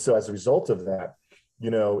 And so as a result of that,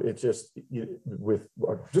 it's just with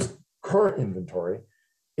just current inventory,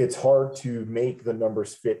 it's hard to make the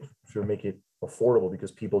numbers fit to make it affordable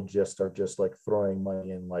because people are like throwing money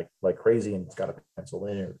in like crazy, and it's got to pencil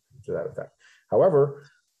in or to that effect. However,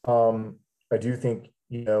 I do think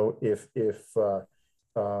if the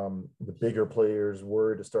bigger players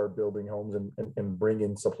were to start building homes and bring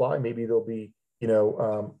in supply, maybe there'll be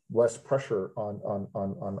less pressure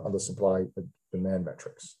on the supply demand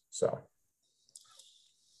metrics. So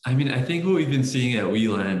I mean, I think what we've been seeing at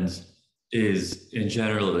WeLend is in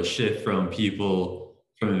general a shift from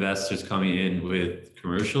investors coming in with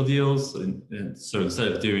commercial deals. And so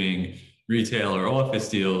instead of doing retail or office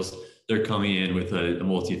deals, they're coming in with a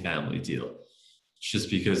multifamily deal. It's just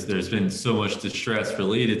because there's been so much distress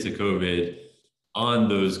related to COVID on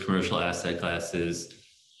those commercial asset classes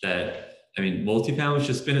that, I mean, multifamily has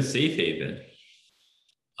just been a safe haven.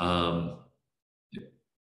 I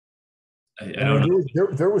don't know.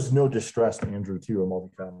 There was no distress, Andrew, too, in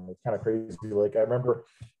multifamily. It's kind of crazy. Like, I remember,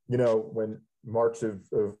 when March of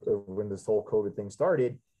when this whole COVID thing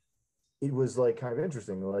started, it was like kind of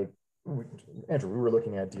interesting. Like, Andrew, we were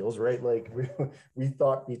looking at deals, right? Like, we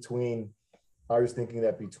thought I was thinking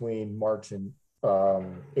that between March and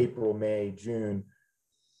April, May, June,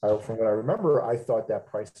 from what I remember, I thought that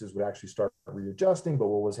prices would actually start readjusting. But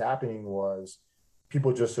what was happening was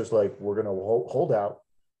people just like, we're going to hold out.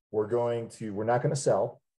 We're not going to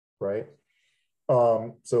sell, right?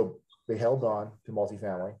 So they held on to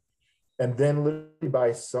multifamily. And then literally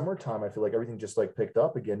by summertime, I feel like everything just like picked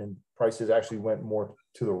up again and prices actually went more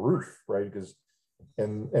to the roof, right? Because,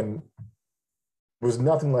 and it was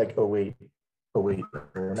nothing like 08, 09.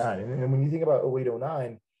 And when you think about 08,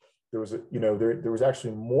 09, there was, there was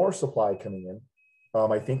actually more supply coming in.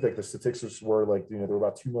 I think like the statistics were like, there were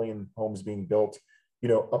about 2 million homes being built,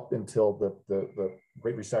 up until the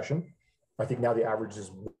Great Recession. I think now the average is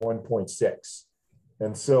 1.6.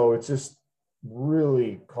 And so it's just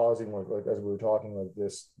really causing like as we were talking, like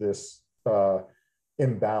this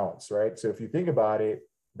imbalance, right? So if you think about it,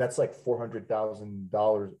 that's like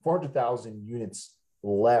 $400,000 units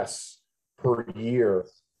less per year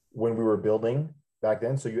when we were building back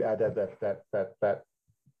then. So you add that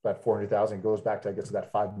 400,000 goes back to, I guess,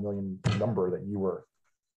 that 5 million number that you were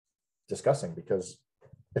discussing, because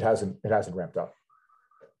it hasn't ramped up.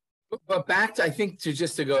 But back to, I think,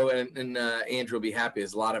 to go and Andrew will be happy.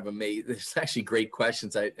 There's a lot of amazing. There's actually great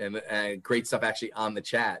questions and great stuff actually on the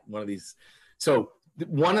chat. One of these. So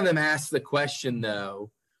one of them asked the question though,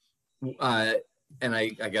 and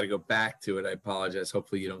I got to go back to it. I apologize.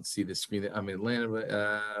 Hopefully you don't see the screen. I'm in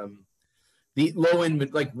Atlanta. The low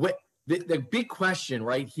inventory, like what the big question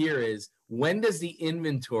right here is, when does the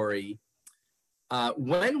inventory?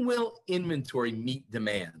 When will inventory meet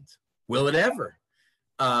demand? Will it ever?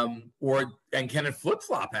 And can it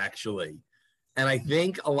flip-flop actually? And I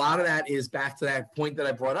think a lot of that is back to that point that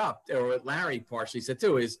I brought up, or what Larry partially said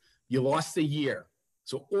too, is you lost a year.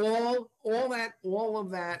 So all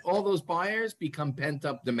those buyers become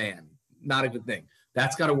pent-up demand. Not a good thing.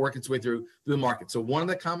 That's got to work its way through the market. So one of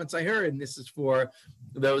the comments I heard, and this is for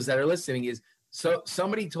those that are listening, is, so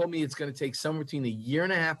somebody told me it's going to take somewhere between 1.5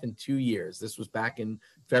 years and 2 years. This was back in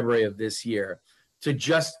February of this year, to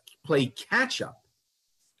just play catch up.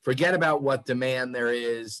 Forget about what demand there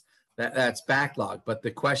is, that's backlog. But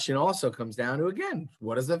the question also comes down to, again,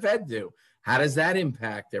 what does the Fed do? How does that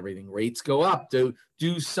impact everything? Rates go up. Do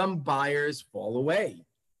some buyers fall away?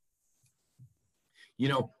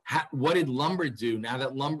 What did lumber do now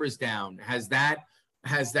that lumber's down? Has that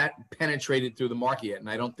penetrated through the market yet? And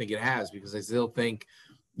I don't think it has, because I still think,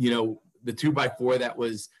 the 2x4 that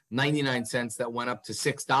was 99 cents that went up to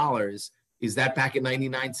 $6, is that back at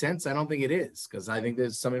 99 cents? I don't think it is, because I think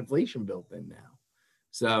there's some inflation built in now.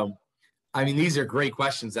 So, I mean, these are great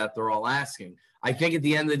questions that they're all asking. I think at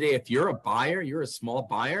the end of the day, if you're a buyer, you're a small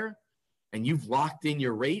buyer, and you've locked in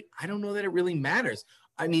your rate, I don't know that it really matters.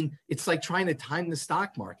 I mean, it's like trying to time the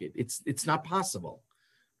stock market. It's not possible.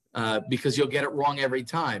 Because you'll get it wrong every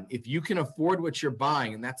time. If you can afford what you're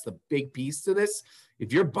buying, and that's the big piece to this,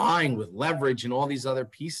 if you're buying with leverage and all these other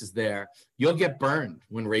pieces there, you'll get burned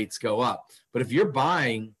when rates go up. But if you're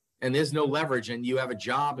buying and there's no leverage and you have a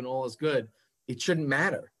job and all is good, it shouldn't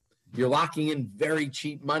matter. You're locking in very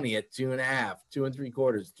cheap money at 2.5, 2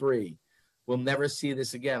 3/4, 3. We'll never see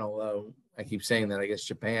this again, although I keep saying that. I guess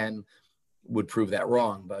Japan would prove that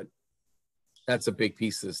wrong, but that's a big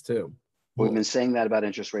piece of this too. We've been saying that about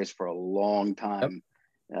interest rates for a long time,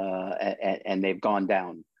 and they've gone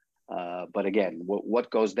down. But again, what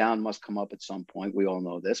goes down must come up at some point. We all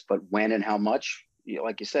know this, but when and how much,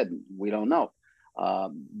 like you said, we don't know.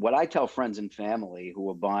 What I tell friends and family who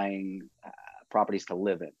are buying properties to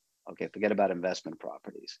live in, okay, forget about investment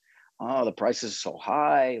properties. Oh, the price is so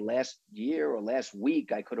high. Last year or last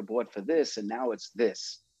week, I could have bought for this, and now it's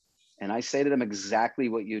this. And I say to them exactly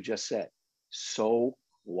what you just said. So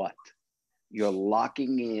what? You're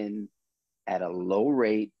locking in at a low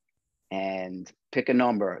rate, and pick a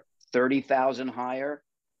number, 30,000 higher.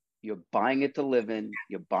 You're buying it to live in.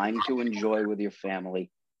 You're buying to enjoy with your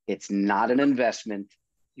family. It's not an investment.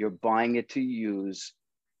 You're buying it to use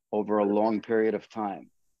over a long period of time.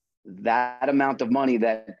 that amount of money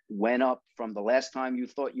that went up from the last time you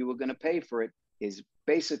thought you were going to pay for it is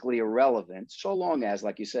basically irrelevant, so long as,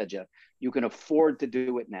 like you said, Jeff, you can afford to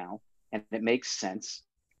do it now and it makes sense.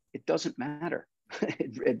 It doesn't matter.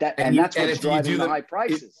 That's what's driving the high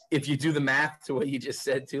prices. If you do the math to what you just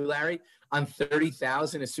said too, Larry, on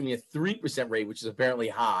 30,000, assuming a 3% rate, which is apparently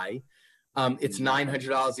high, it's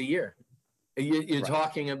 $900 a year. You're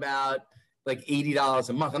talking about like $80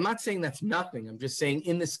 a month. I'm not saying that's nothing. I'm just saying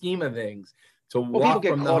in the scheme of things, people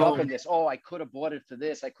get caught up in this. Oh, I could have bought it for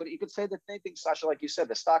this. You could say the same thing, Sasha, like you said,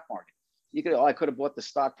 the stock market. You could, I could have bought the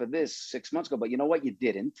stock for this 6 months ago, but you know what? You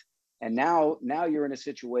didn't. And now you're in a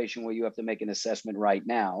situation where you have to make an assessment right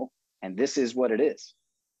now, and this is what it is.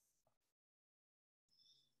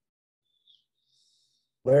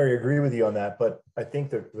 Larry, I agree with you on that, but I think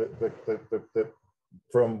that the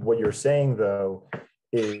from what you're saying though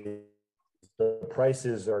is the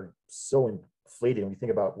prices are so inflated. When you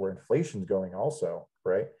think about where inflation's going, also,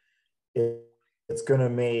 right? It's going to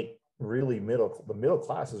make really the middle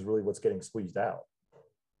class is really what's getting squeezed out,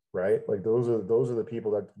 right? Like those are the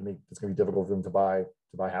people that it's going to be difficult for them to buy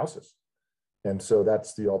houses, and so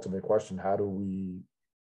that's the ultimate question: how do we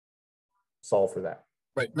solve for that?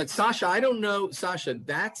 Right, but Sasha, I don't know, Sasha.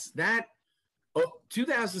 That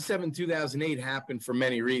 2007, 2008 happened for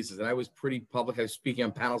many reasons, and I was pretty public. I was speaking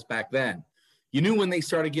on panels back then. You knew when they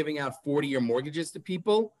started giving out 40-year mortgages to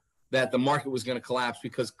people that the market was going to collapse,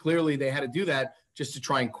 because clearly they had to do that just to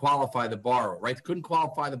try and qualify the borrower, right? They couldn't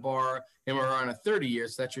qualify the borrower, and we're on a 30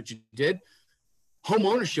 years, so that's what you did. Home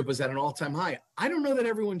ownership was at an all-time high. I don't know that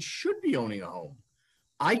everyone should be owning a home.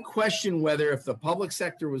 I question whether if the public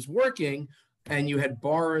sector was working and you had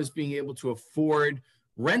borrowers being able to afford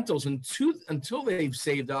rentals until they've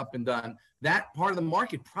saved up and done, that part of the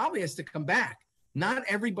market probably has to come back. Not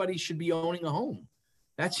everybody should be owning a home.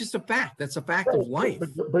 That's just a fact. That's a fact of life.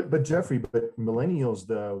 But Jeffrey, millennials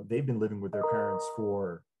though, they've been living with their parents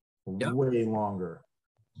for way longer,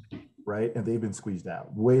 right? And they've been squeezed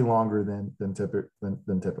out way longer than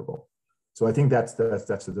typical. So I think that's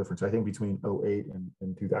the difference. I think between 2008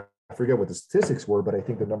 and 2000, I forget what the statistics were, but I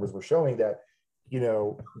think the numbers were showing that,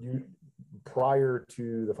 prior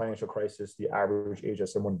to the financial crisis, the average age that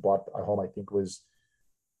someone bought a home, I think, was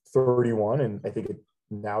 31, and I think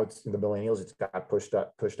now it's in the millennials, it's got pushed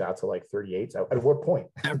out to like 38. So at what point?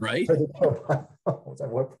 Right. At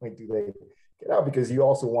what point do they get out? Because you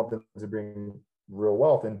also want them to bring real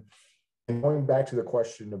wealth. And going back to the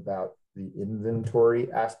question about the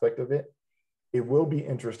inventory aspect of it, it will be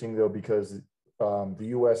interesting though, because the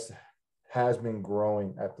U.S. has been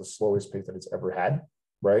growing at the slowest pace that it's ever had,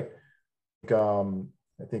 right?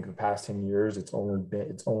 I think the past 10 years, it's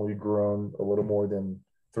only grown a little more than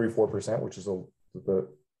 3-4%, which is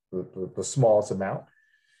the smallest amount.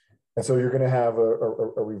 And so you're going to have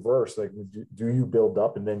a reverse. Like, do you build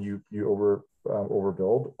up and then you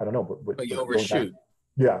overbuild? I don't know, but you overshoot.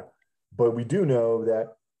 Yeah, but we do know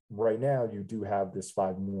that right now you do have this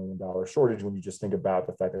 $5 million shortage when you just think about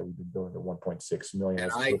the fact that we've been building the 1.6 million.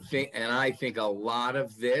 And I think a lot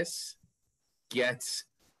of this gets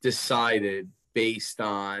decided based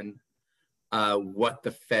on what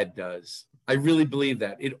the Fed does. I really believe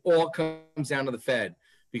that. It all comes down to the Fed,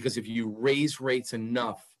 because if you raise rates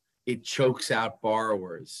enough, it chokes out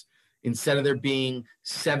borrowers. Instead of there being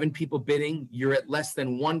 7 people bidding, you're at less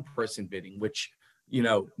than 1 person bidding, which,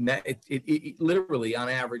 it literally on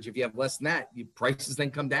average, if you have less than that, prices then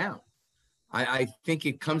come down. I think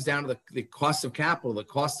it comes down to the cost of capital, the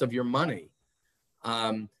cost of your money.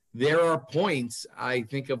 There are points, I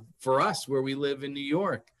think, for us where we live in New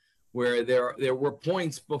York, where there were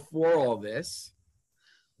points before all this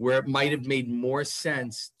where it might have made more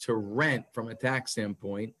sense to rent from a tax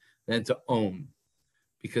standpoint than to own,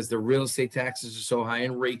 because the real estate taxes are so high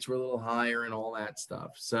and rates were a little higher and all that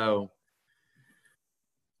stuff. So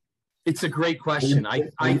it's a great question. I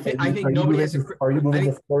think nobody has a. Are you moving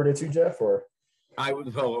to Florida too, Jeff? Or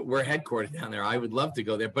we're headquartered down there. I would love to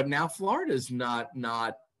go there, but now Florida's not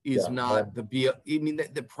the be. I mean,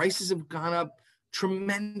 the prices have gone up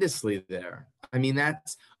tremendously there. I mean,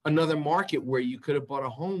 that's another market where you could have bought a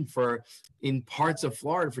home in parts of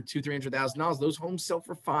Florida for $200,000-$300,000. Those homes sell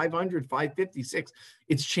for $500,000, $550,000, $600,000.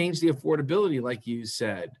 It's changed the affordability, like you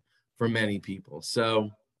said, for many people.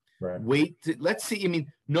 So right. Let's see. I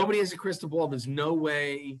mean, nobody has a crystal ball. There's no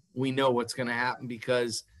way we know what's going to happen,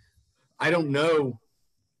 because I don't know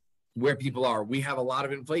where people are. We have a lot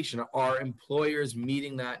of inflation. Are employers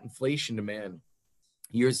meeting that inflation demand?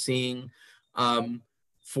 You're seeing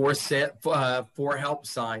for help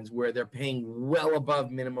signs where they're paying well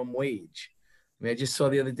above minimum wage. I mean, I just saw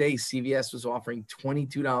the other day CVS was offering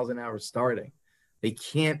 $22 an hour starting. They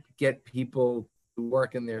can't get people to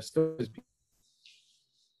work in their stores.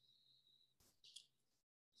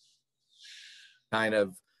 Kind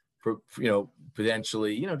of,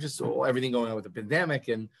 potentially, just everything going on with the pandemic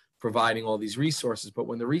and providing all these resources. But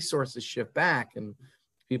when the resources shift back and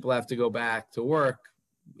people have to go back to work,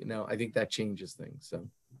 I think that changes things. So.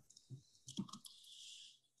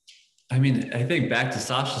 I mean, I think back to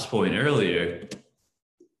Sasha's point earlier,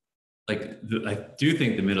 I do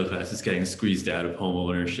think the middle class is getting squeezed out of home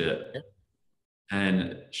ownership. Yeah.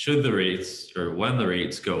 And should the rates, or when the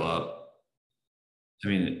rates go up, I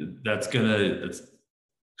mean, that's clearly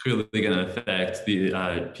going to affect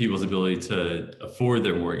the people's ability to afford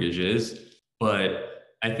their mortgages.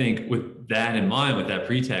 But I think with that in mind, with that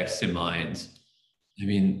pretext in mind, I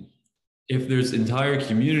mean, if there's entire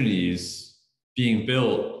communities being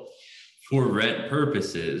built for rent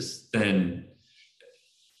purposes, then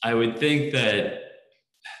I would think that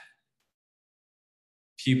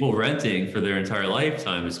people renting for their entire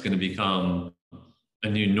lifetime is going to become a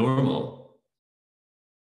new normal.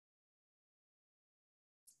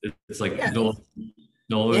 It's like no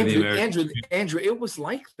longer the American. Andrew, it was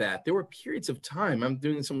like that. There were periods of time, I'm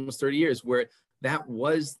doing this almost 30 years, where that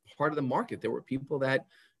was part of the market. There were people that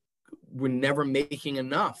were never making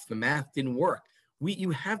enough. The math didn't work. You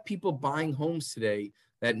have people buying homes today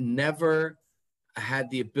that never had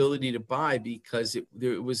the ability to buy because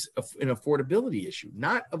there was an affordability issue,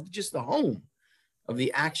 not of just the home, of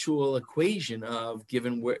the actual equation of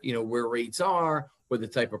given where rates are or the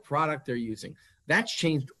type of product they're using. That's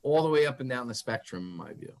changed all the way up and down the spectrum, in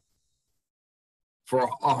my view. For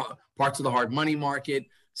parts of the hard money market,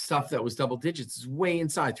 stuff that was double digits is way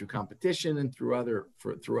inside through competition and through other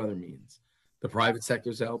means. The private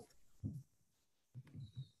sector's helped.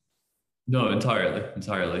 No,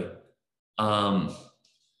 entirely.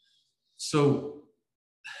 So,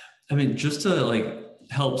 I mean, just to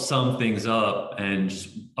help sum things up and just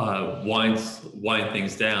wind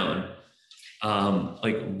things down,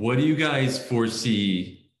 what do you guys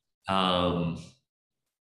foresee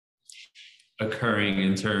occurring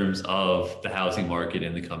in terms of the housing market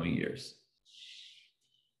in the coming years?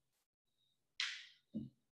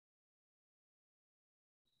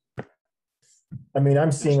 I mean,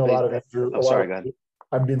 I'm seeing a lot of.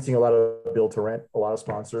 I've been seeing a lot of build to rent. A lot of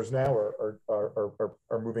sponsors now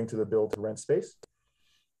are moving to the build to rent space.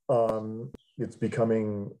 It's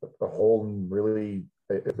becoming a whole really.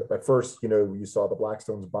 At first, you saw the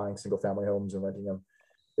Blackstones buying single family homes and renting them,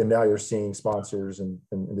 and now you're seeing sponsors and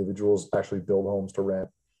individuals actually build homes to rent,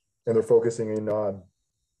 and they're focusing in on,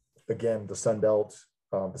 again, the Sun Belt,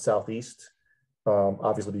 the Southeast.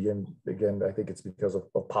 Obviously, again, I think it's because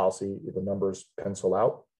of policy. The numbers pencil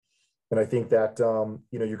out. And I think that,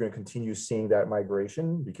 you're going to continue seeing that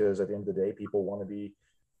migration because at the end of the day, people want to be,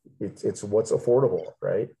 it's what's affordable,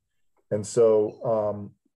 right? And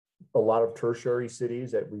so a lot of tertiary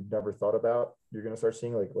cities that we've never thought about, you're going to start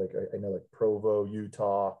seeing I know Provo,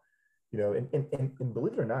 Utah, and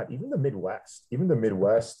believe it or not, even the Midwest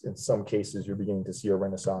in some cases, you're beginning to see a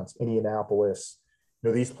renaissance. Indianapolis,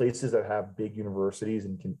 these places that have big universities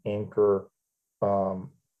and can anchor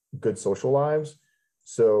good social lives.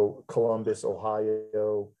 So Columbus,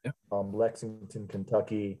 Ohio, Lexington,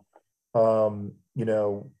 Kentucky, because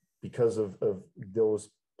of those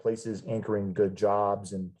places anchoring good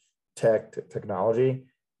jobs and technology,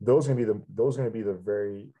 those are going to be the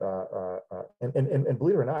very and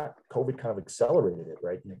believe it or not, COVID kind of accelerated it,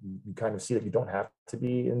 right? You kind of see that you don't have to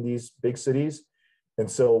be in these big cities, and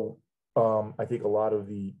so I think a lot of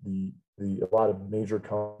a lot of major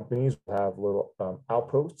companies will have little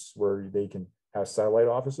outposts where they can have satellite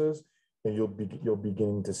offices, and you'll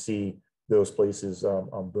beginning to see those places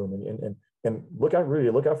boom. And look out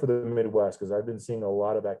for the Midwest, because I've been seeing a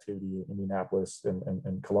lot of activity in Indianapolis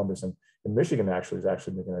and Columbus, and Michigan is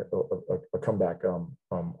actually making a comeback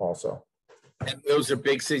also. And those are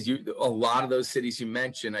big cities. A lot of those cities you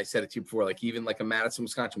mentioned, I said it to you before, even a Madison,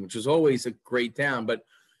 Wisconsin, which is always a great town, but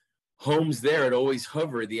homes there, it always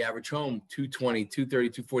hovered, the average home, 220, 230,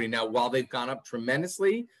 240. Now, while they've gone up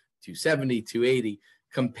tremendously, 270, 280,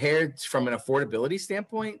 compared from an affordability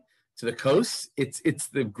standpoint to the coast, it's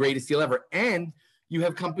the greatest deal ever. And you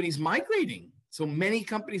have companies migrating. So many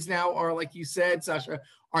companies now are, like you said, Sasha,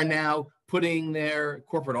 are now putting their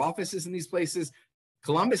corporate offices in these places.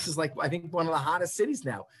 Columbus is I think one of the hottest cities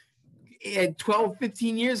now. 12,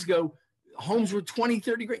 15 years ago, homes were 20,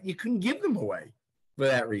 30 grand. You couldn't give them away for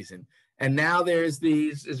that reason. And now there's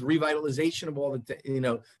this revitalization of all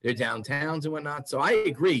the, their downtowns and whatnot. So I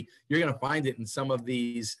agree. You're going to find it in some of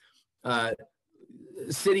these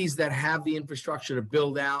cities that have the infrastructure to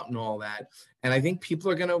build out and all that. And I think people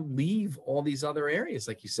are going to leave all these other areas,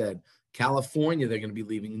 like you said, California, they're going to be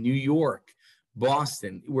leaving, New York,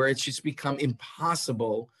 Boston, where it's just become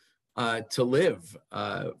impossible to live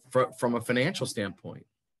from a financial standpoint,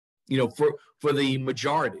 for the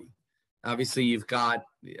majority. Obviously, you've got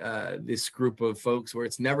this group of folks where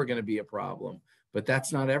it's never going to be a problem, but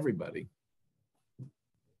that's not everybody.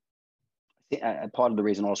 Part of the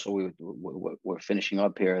reason also we're finishing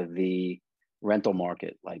up here, the rental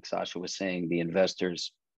market, like Sasha was saying, the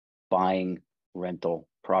investors buying rental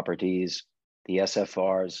properties, the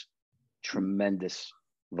SFRs, tremendous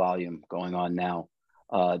volume going on now,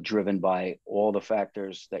 driven by all the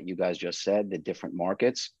factors that you guys just said, the different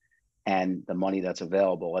markets and the money that's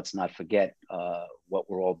available. Let's not forget what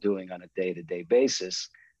we're all doing on a day-to-day basis.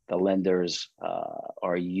 The lenders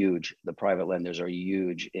are huge. The private lenders are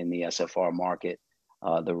huge in the SFR market.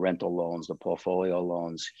 The rental loans, the portfolio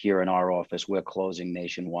loans. Here in our office, we're closing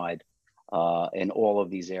nationwide in all of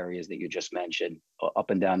these areas that you just mentioned, up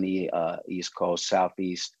and down the East Coast,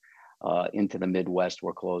 Southeast, into the Midwest.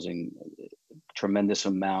 We're closing tremendous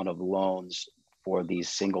amount of loans for these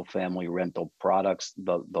single-family rental products.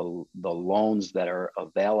 The loans that are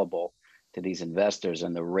available to these investors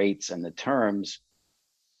and the rates and the terms,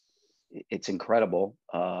 it's incredible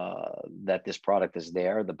that this product is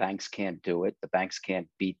there. The banks can't do it. The banks can't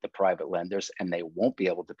beat the private lenders, and they won't be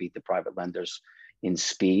able to beat the private lenders in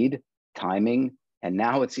speed, timing, and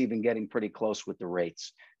now it's even getting pretty close with the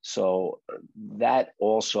rates. So that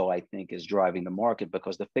also, I think, is driving the market,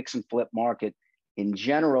 because the fix and flip market in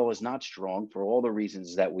general is not strong for all the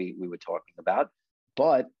reasons that we were talking about.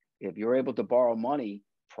 But if you're able to borrow money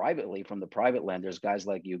privately from the private lenders, guys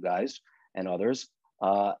like you guys and others,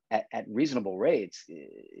 at reasonable rates,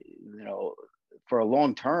 for a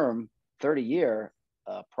long-term 30-year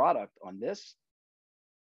product on this,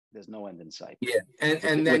 there's no end in sight. Yeah,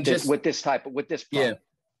 and then with this product. Yeah,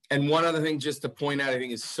 and one other thing just to point out, I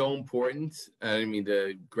think is so important. I didn't mean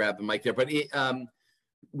to grab the mic there, but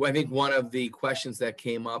I think one of the questions that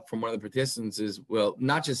came up from one of the participants is, well,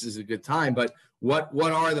 not just is it a good time, but what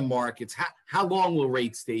are the markets? How long will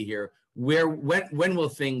rates stay here? When will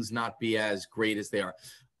things not be as great as they are?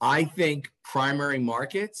 I think primary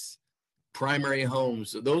markets, primary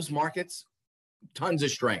homes, those markets, tons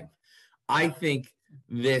of strength. I think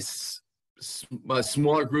this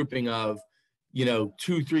smaller grouping of, $2,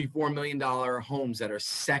 $3, $4 million homes that are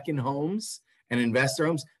second homes and investor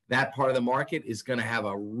homes, that part of the market is going to have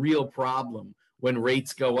a real problem when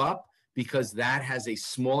rates go up, because that has a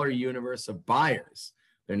smaller universe of buyers.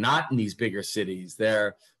 They're not in these bigger cities.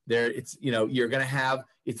 It's you're going to have,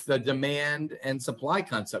 it's the demand and supply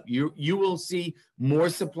concept. You will see more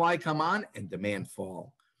supply come on and demand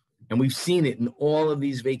fall. And we've seen it in all of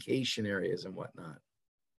these vacation areas and whatnot.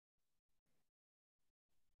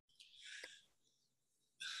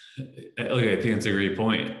 Okay, I think it's a great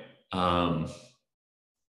point.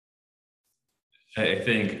 I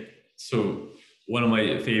think, so one of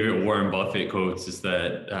my favorite Warren Buffett quotes is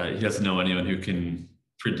that he doesn't know anyone who can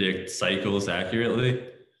predict cycles accurately.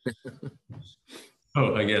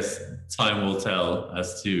 Oh, I guess time will tell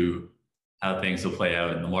as to how things will play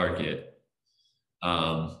out in the market.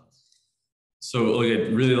 So look,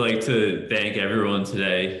 I'd really like to thank everyone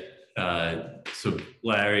today. So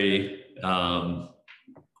Larry,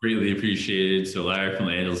 greatly appreciated. So Larry from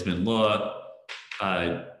Andelsman Law.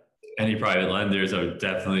 Any private lenders, I would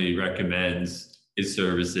definitely recommend his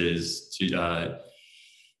services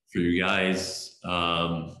for you guys.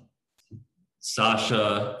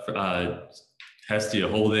 Sasha, Hestia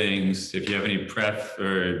Holdings. If you have any pref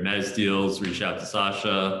or mezz deals, reach out to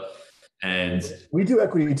Sasha. And we do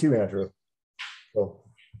equity too, Andrew. So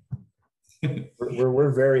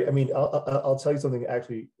we're very. I mean, I'll tell you something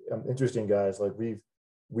actually interesting, guys. Like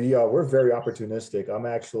we're very opportunistic. I'm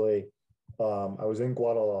actually. I was in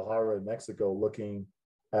Guadalajara, Mexico, looking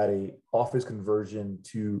at a office conversion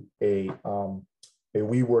to a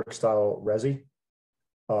WeWork style resi,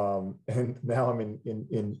 and now I'm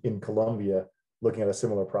in Colombia looking at a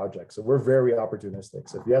similar project. So we're very opportunistic.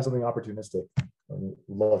 So if you have something opportunistic, we'd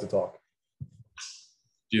love to talk.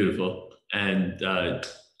 Beautiful. And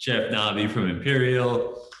Jeff Navi from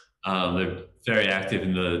Imperial, they're very active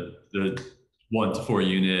in the 1 to 4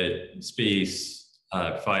 unit space.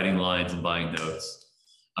 Providing lines and buying notes.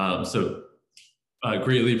 So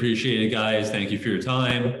greatly appreciate it, guys. Thank you for your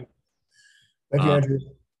time. Thank you, Andrew.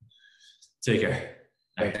 Take care.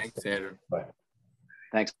 Thanks, Andrew. Bye.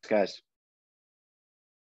 Thanks, guys.